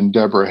Hogan and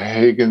Deborah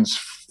Higgins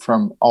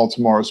from All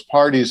Tomorrow's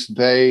Parties.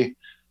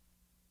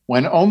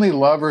 When Only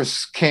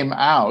Lovers came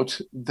out,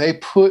 they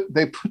put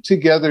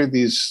together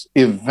these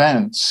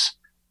events,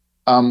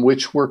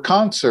 which were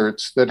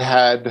concerts that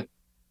had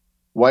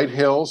White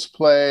Hills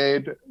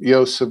played,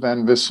 Josef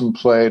Van Vissen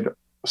played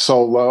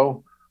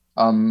solo,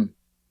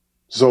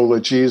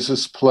 Zola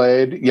Jesus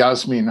played,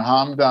 Yasmin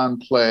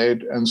Hamdan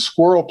played, and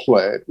Squirrel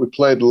played. We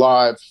played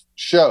live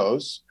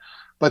shows,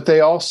 but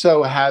they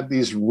also had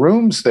these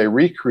rooms they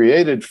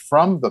recreated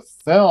from the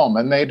film,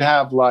 and they'd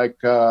have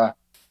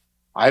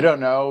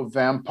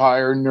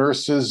vampire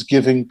nurses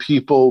giving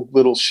people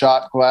little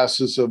shot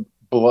glasses of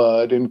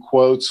blood in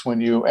quotes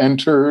when you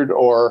entered,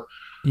 or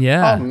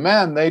yeah. Oh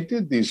man, they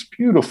did these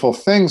beautiful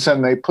things,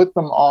 and they put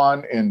them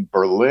on in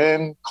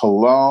Berlin,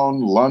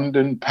 Cologne,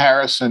 London,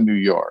 Paris, and New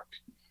York.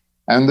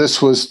 And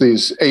this was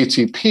these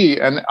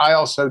ATP, and I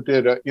also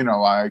did I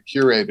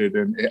curated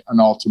an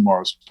All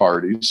Tomorrow's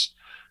Parties,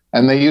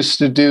 and they used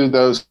to do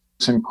those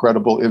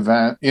incredible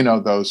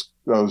those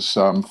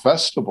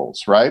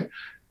festivals, right?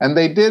 And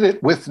they did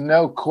it with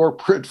no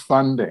corporate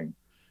funding.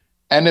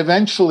 And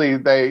eventually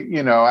they,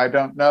 I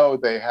don't know,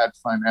 they had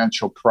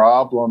financial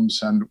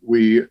problems, and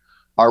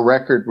our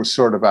record was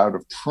sort of out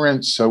of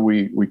print. So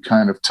we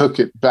kind of took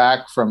it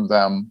back from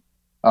them.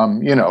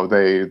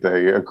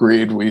 They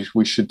agreed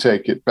we should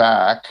take it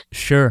back.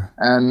 Sure.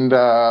 And,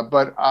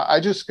 but I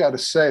just got to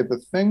say, the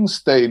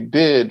things they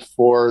did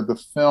for the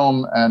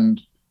film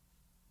and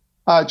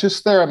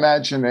just their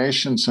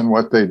imaginations and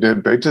what they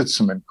did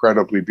some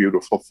incredibly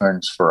beautiful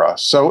things for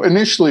us. So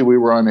initially we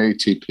were on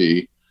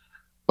ATP,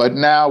 but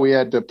now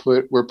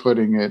we're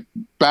putting it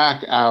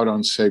back out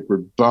on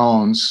Sacred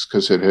Bones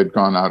because it had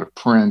gone out of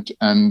print.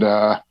 And,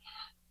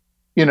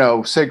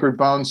 Sacred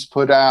Bones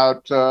put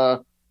out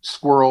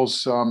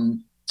Squirrels.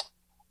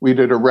 We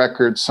did a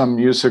record, some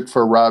music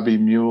for Robbie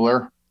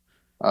Mueller,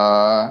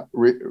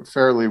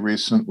 fairly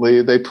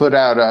recently. They put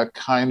out a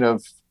kind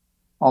of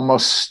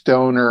almost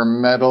stoner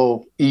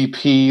metal EP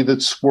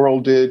that Squirrel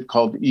did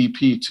called EP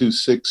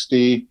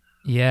 260.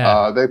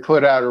 Yeah. They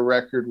put out a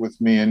record with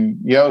me and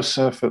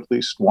Josef, at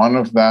least one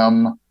of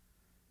them.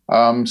 We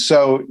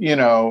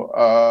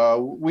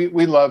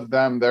love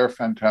them. They're a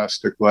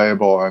fantastic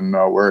label, and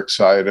we're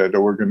excited.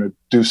 We're going to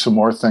do some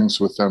more things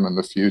with them in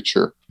the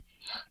future.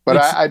 But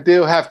I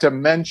do have to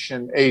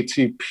mention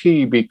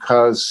ATP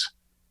because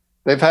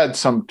they've had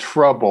some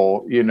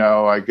trouble,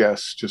 I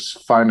guess,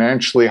 just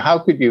financially. How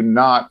could you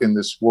not in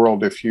this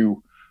world if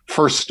you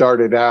first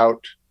started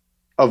out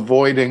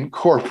avoiding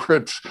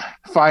corporate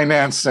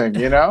financing,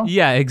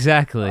 Yeah,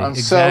 exactly.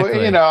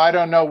 Exactly. So, I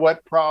don't know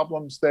what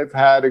problems they've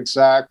had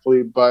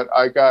exactly, but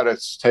I got to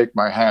take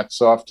my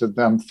hats off to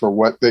them for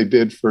what they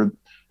did for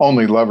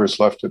Only Lovers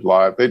Left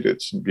Alive. They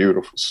did some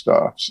beautiful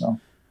stuff. So.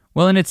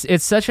 Well, and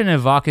it's such an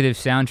evocative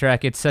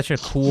soundtrack. It's such a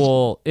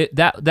cool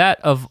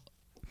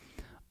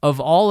of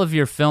all of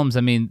your films.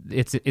 I mean,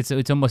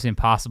 it's almost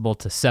impossible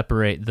to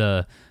separate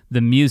the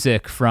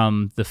music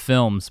from the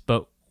films,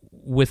 but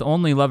with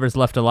Only Lovers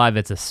Left Alive,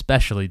 it's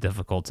especially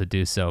difficult to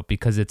do so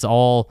because it's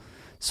all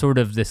sort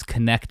of this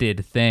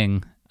connected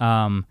thing,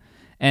 and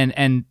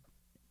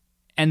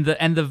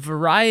the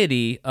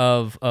variety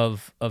of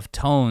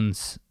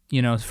tones,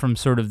 from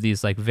sort of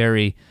these like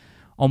very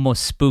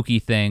almost spooky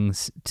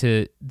things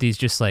to these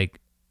just like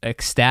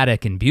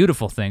ecstatic and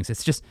beautiful things.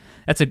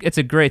 It's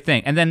a great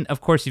thing. And then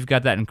of course you've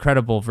got that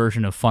incredible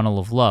version of Funnel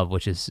of Love,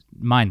 which is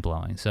mind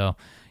blowing. So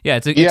yeah,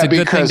 it's a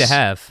good thing to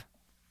have.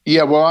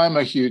 Yeah, well, I'm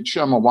a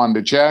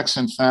Wanda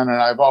Jackson fan,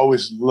 and I've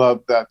always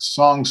loved that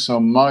song so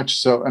much.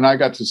 So, and I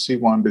got to see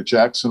Wanda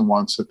Jackson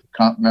once at the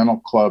Continental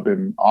Club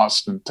in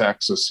Austin,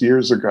 Texas,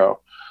 years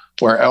ago,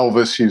 where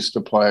Elvis used to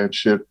play and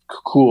shit.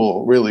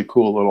 Cool, really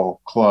cool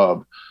little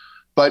club.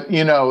 But,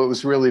 it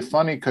was really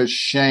funny because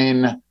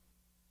Shane,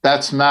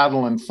 that's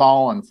Madeline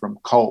Fallon from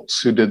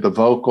Cults, who did the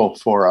vocal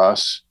for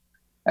us.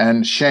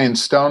 And Shane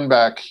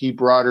Stoneback, he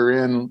brought her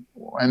in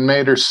and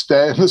made her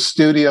stay in the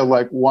studio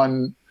like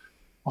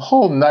a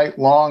whole night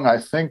long, I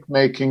think,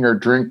 making her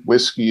drink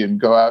whiskey and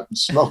go out and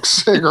smoke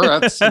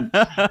cigarettes. And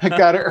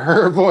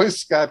her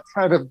voice got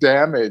kind of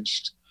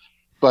damaged.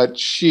 But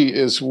she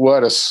is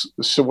what a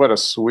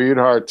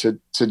sweetheart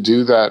to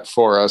do that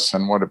for us,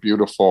 and what a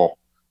beautiful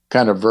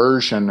kind of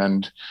version.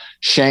 And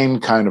Shane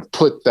kind of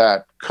put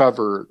that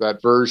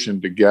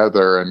version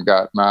together and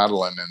got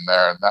Madeline in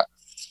there, and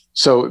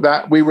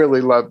that we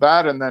really love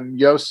that. And then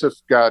Josef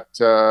got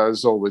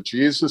Zola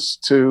Jesus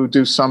to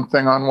do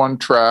something on one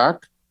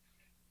track.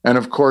 And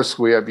of course,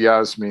 we have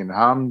Yasmin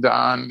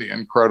Hamdan, the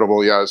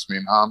incredible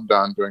Yasmin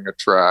Hamdan, doing a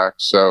track.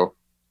 So,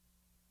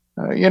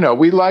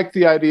 we like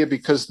the idea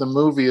because the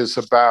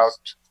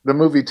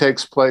movie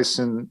takes place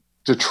in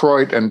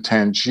Detroit and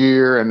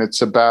Tangier, and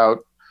it's about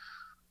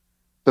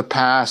the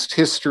past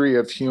history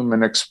of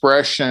human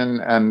expression.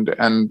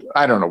 And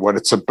I don't know what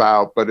it's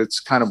about, but it's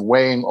kind of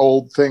weighing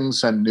old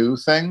things and new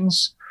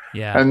things.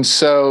 Yeah. And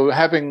so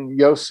having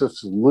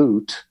Yosef's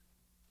lute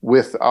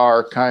with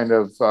our kind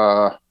of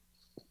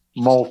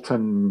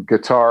molten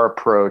guitar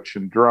approach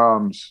and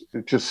drums,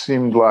 it just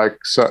seemed like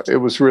it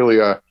was really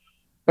a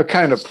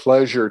kind of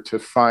pleasure to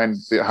find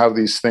how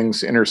these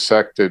things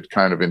intersected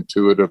kind of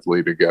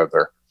intuitively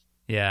together.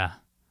 Yeah.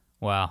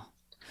 Wow.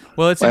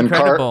 Well, it's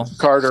incredible.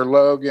 Carter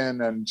Logan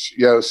and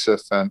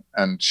Yosef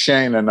and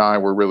Shane and I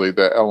were really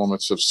the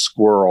elements of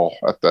Squirrel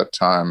at that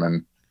time.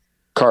 And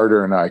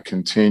Carter and I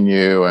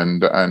continue,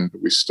 and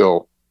we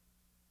still,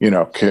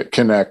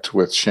 connect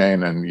with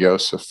Shane and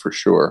Yosef for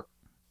sure.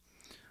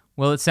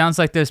 Well, it sounds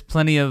like there's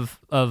plenty of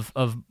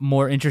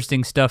more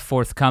interesting stuff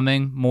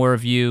forthcoming, more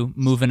of you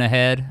moving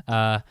ahead.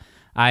 I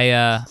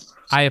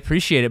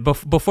appreciate it.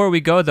 Before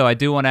we go, though, I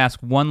do want to ask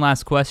one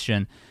last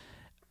question.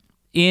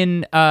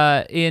 In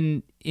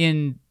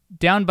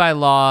Down by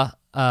Law,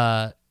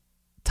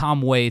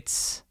 Tom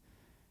Waits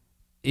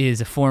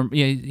is a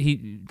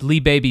Lee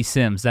Baby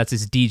Sims. That's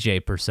his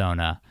DJ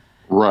persona.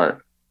 Right.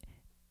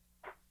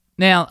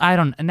 Now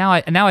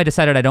I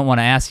decided I don't want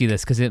to ask you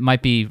this because it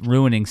might be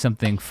ruining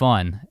something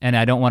fun, and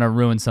I don't want to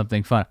ruin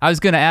something fun. I was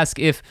going to ask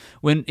if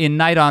when in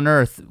Night on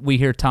Earth we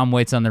hear Tom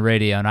Waits on the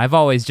radio, and I've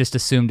always just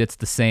assumed it's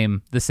the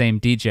same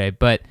DJ,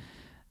 but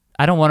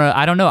I don't want to.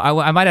 I don't know.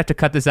 I might have to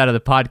cut this out of the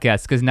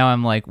podcast because now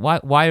I'm like,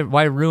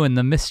 why ruin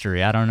the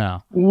mystery? I don't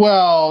know.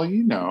 Well,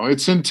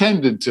 it's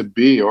intended to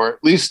be, or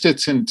at least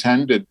it's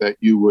intended that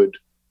you would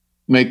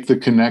make the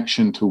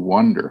connection to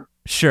wonder.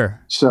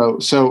 Sure.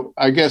 So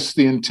I guess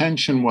the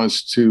intention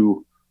was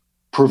to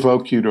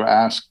provoke you to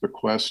ask the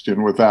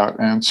question without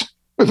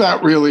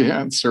really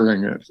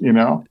answering it.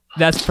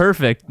 That's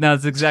perfect. No,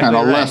 that's exactly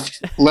kind of right.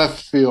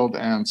 left field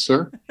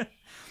answer.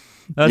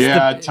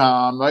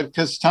 Tom,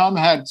 because Tom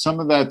had some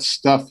of that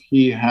stuff.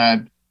 He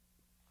had,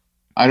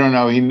 I don't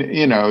know.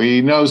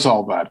 He knows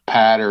all that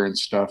pattern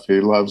stuff. He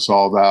loves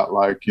all that,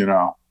 like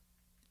the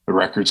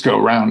records go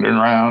round and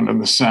round,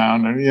 and the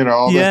sound, and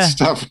all that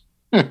stuff.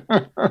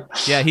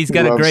 Yeah, he's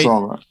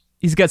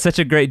got such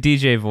a great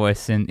DJ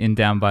voice in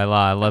Down by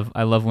Law.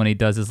 I love when he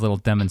does his little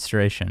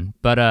demonstration.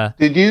 But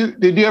did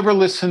you ever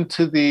listen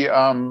to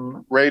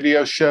the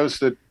radio shows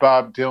that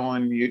Bob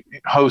Dylan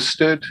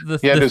hosted?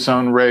 He had his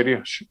own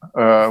radio show.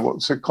 What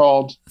was it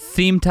called?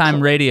 Theme Time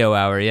Radio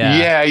Hour.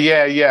 Yeah.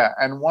 Yeah.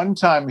 And one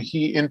time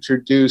he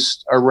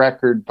introduced a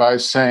record by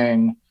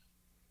saying,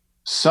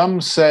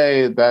 "Some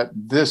say that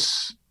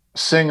this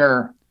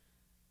singer."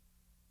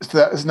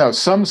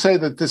 Some say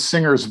that this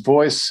singer's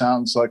voice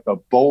sounds like a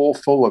bowl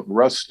full of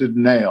rusted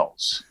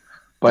nails,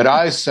 but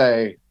I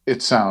say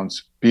it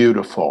sounds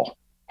beautiful.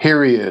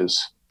 Here he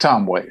is,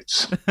 Tom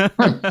Waits.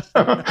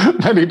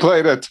 And he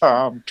played a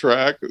Tom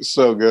track. It was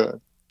so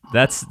good.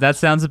 That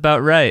sounds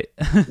about right.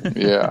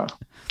 Yeah.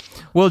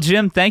 Well,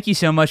 Jim, thank you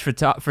so much for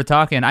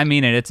talking. I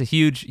mean it. It's a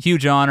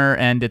huge honor,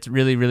 and it's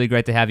really, really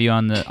great to have you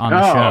on the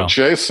show.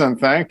 Jason,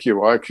 thank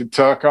you. I could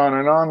talk on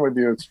and on with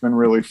you. It's been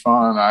really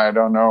fun. I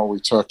don't know. We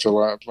talked a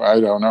lot.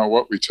 I don't know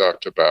what we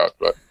talked about,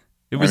 but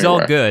it was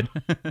all good.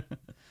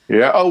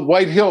 Yeah. Oh,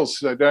 White Hills.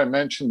 Did I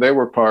mention they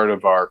were part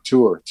of our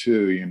tour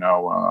too?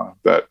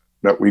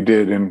 That we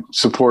did in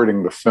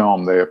supporting the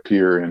film. They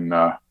appear in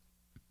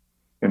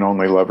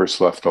Only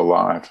Lovers Left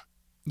Alive.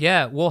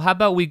 Yeah, well, how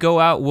about we go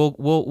out?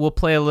 We'll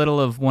play a little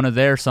of one of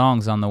their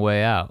songs on the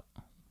way out.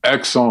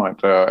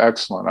 Excellent.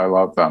 I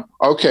love them.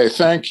 Okay,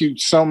 thank you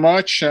so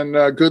much, and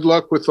good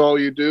luck with all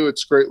you do.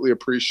 It's greatly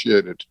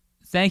appreciated.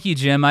 Thank you,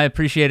 Jim. I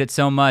appreciate it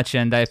so much,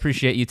 and I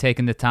appreciate you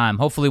taking the time.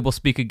 Hopefully, we'll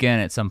speak again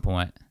at some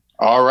point.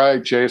 All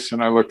right,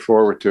 Jason. I look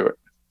forward to it.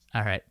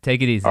 All right,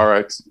 take it easy. All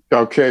right.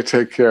 Okay,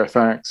 take care.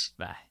 Thanks.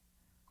 Bye.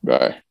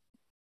 Bye.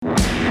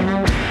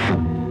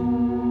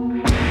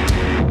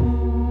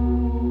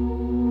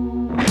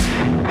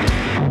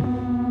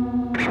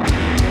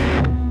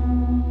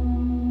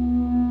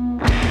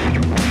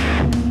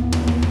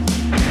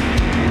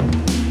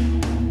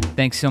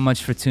 Thanks so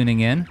much for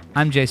tuning in.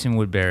 I'm Jason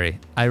Woodbury.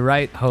 I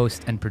write,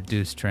 host, and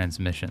produce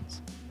Transmissions.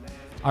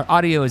 Our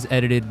audio is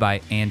edited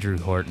by Andrew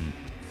Horton.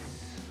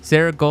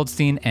 Sarah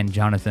Goldstein and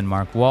Jonathan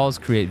Mark Walls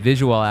create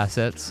visual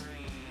assets.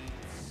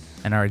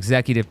 And our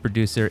executive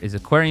producer is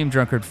Aquarium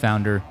Drunkard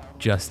founder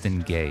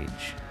Justin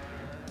Gage.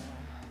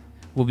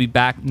 We'll be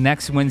back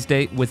next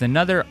Wednesday with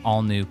another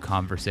all-new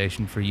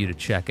conversation for you to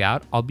check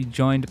out. I'll be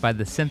joined by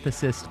the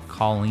synthesist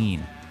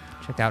Colleen.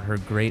 Check out her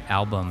great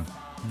album,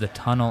 The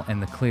Tunnel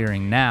and the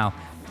Clearing now,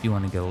 if you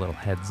want to get a little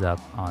heads up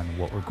on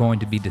what we're going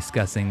to be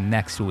discussing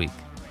next week.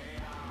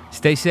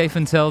 Stay safe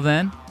until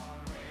then.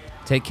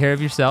 Take care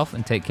of yourself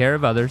and take care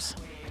of others.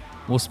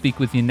 We'll speak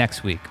with you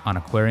next week on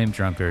Aquarium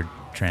Drunkard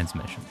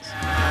Transmissions.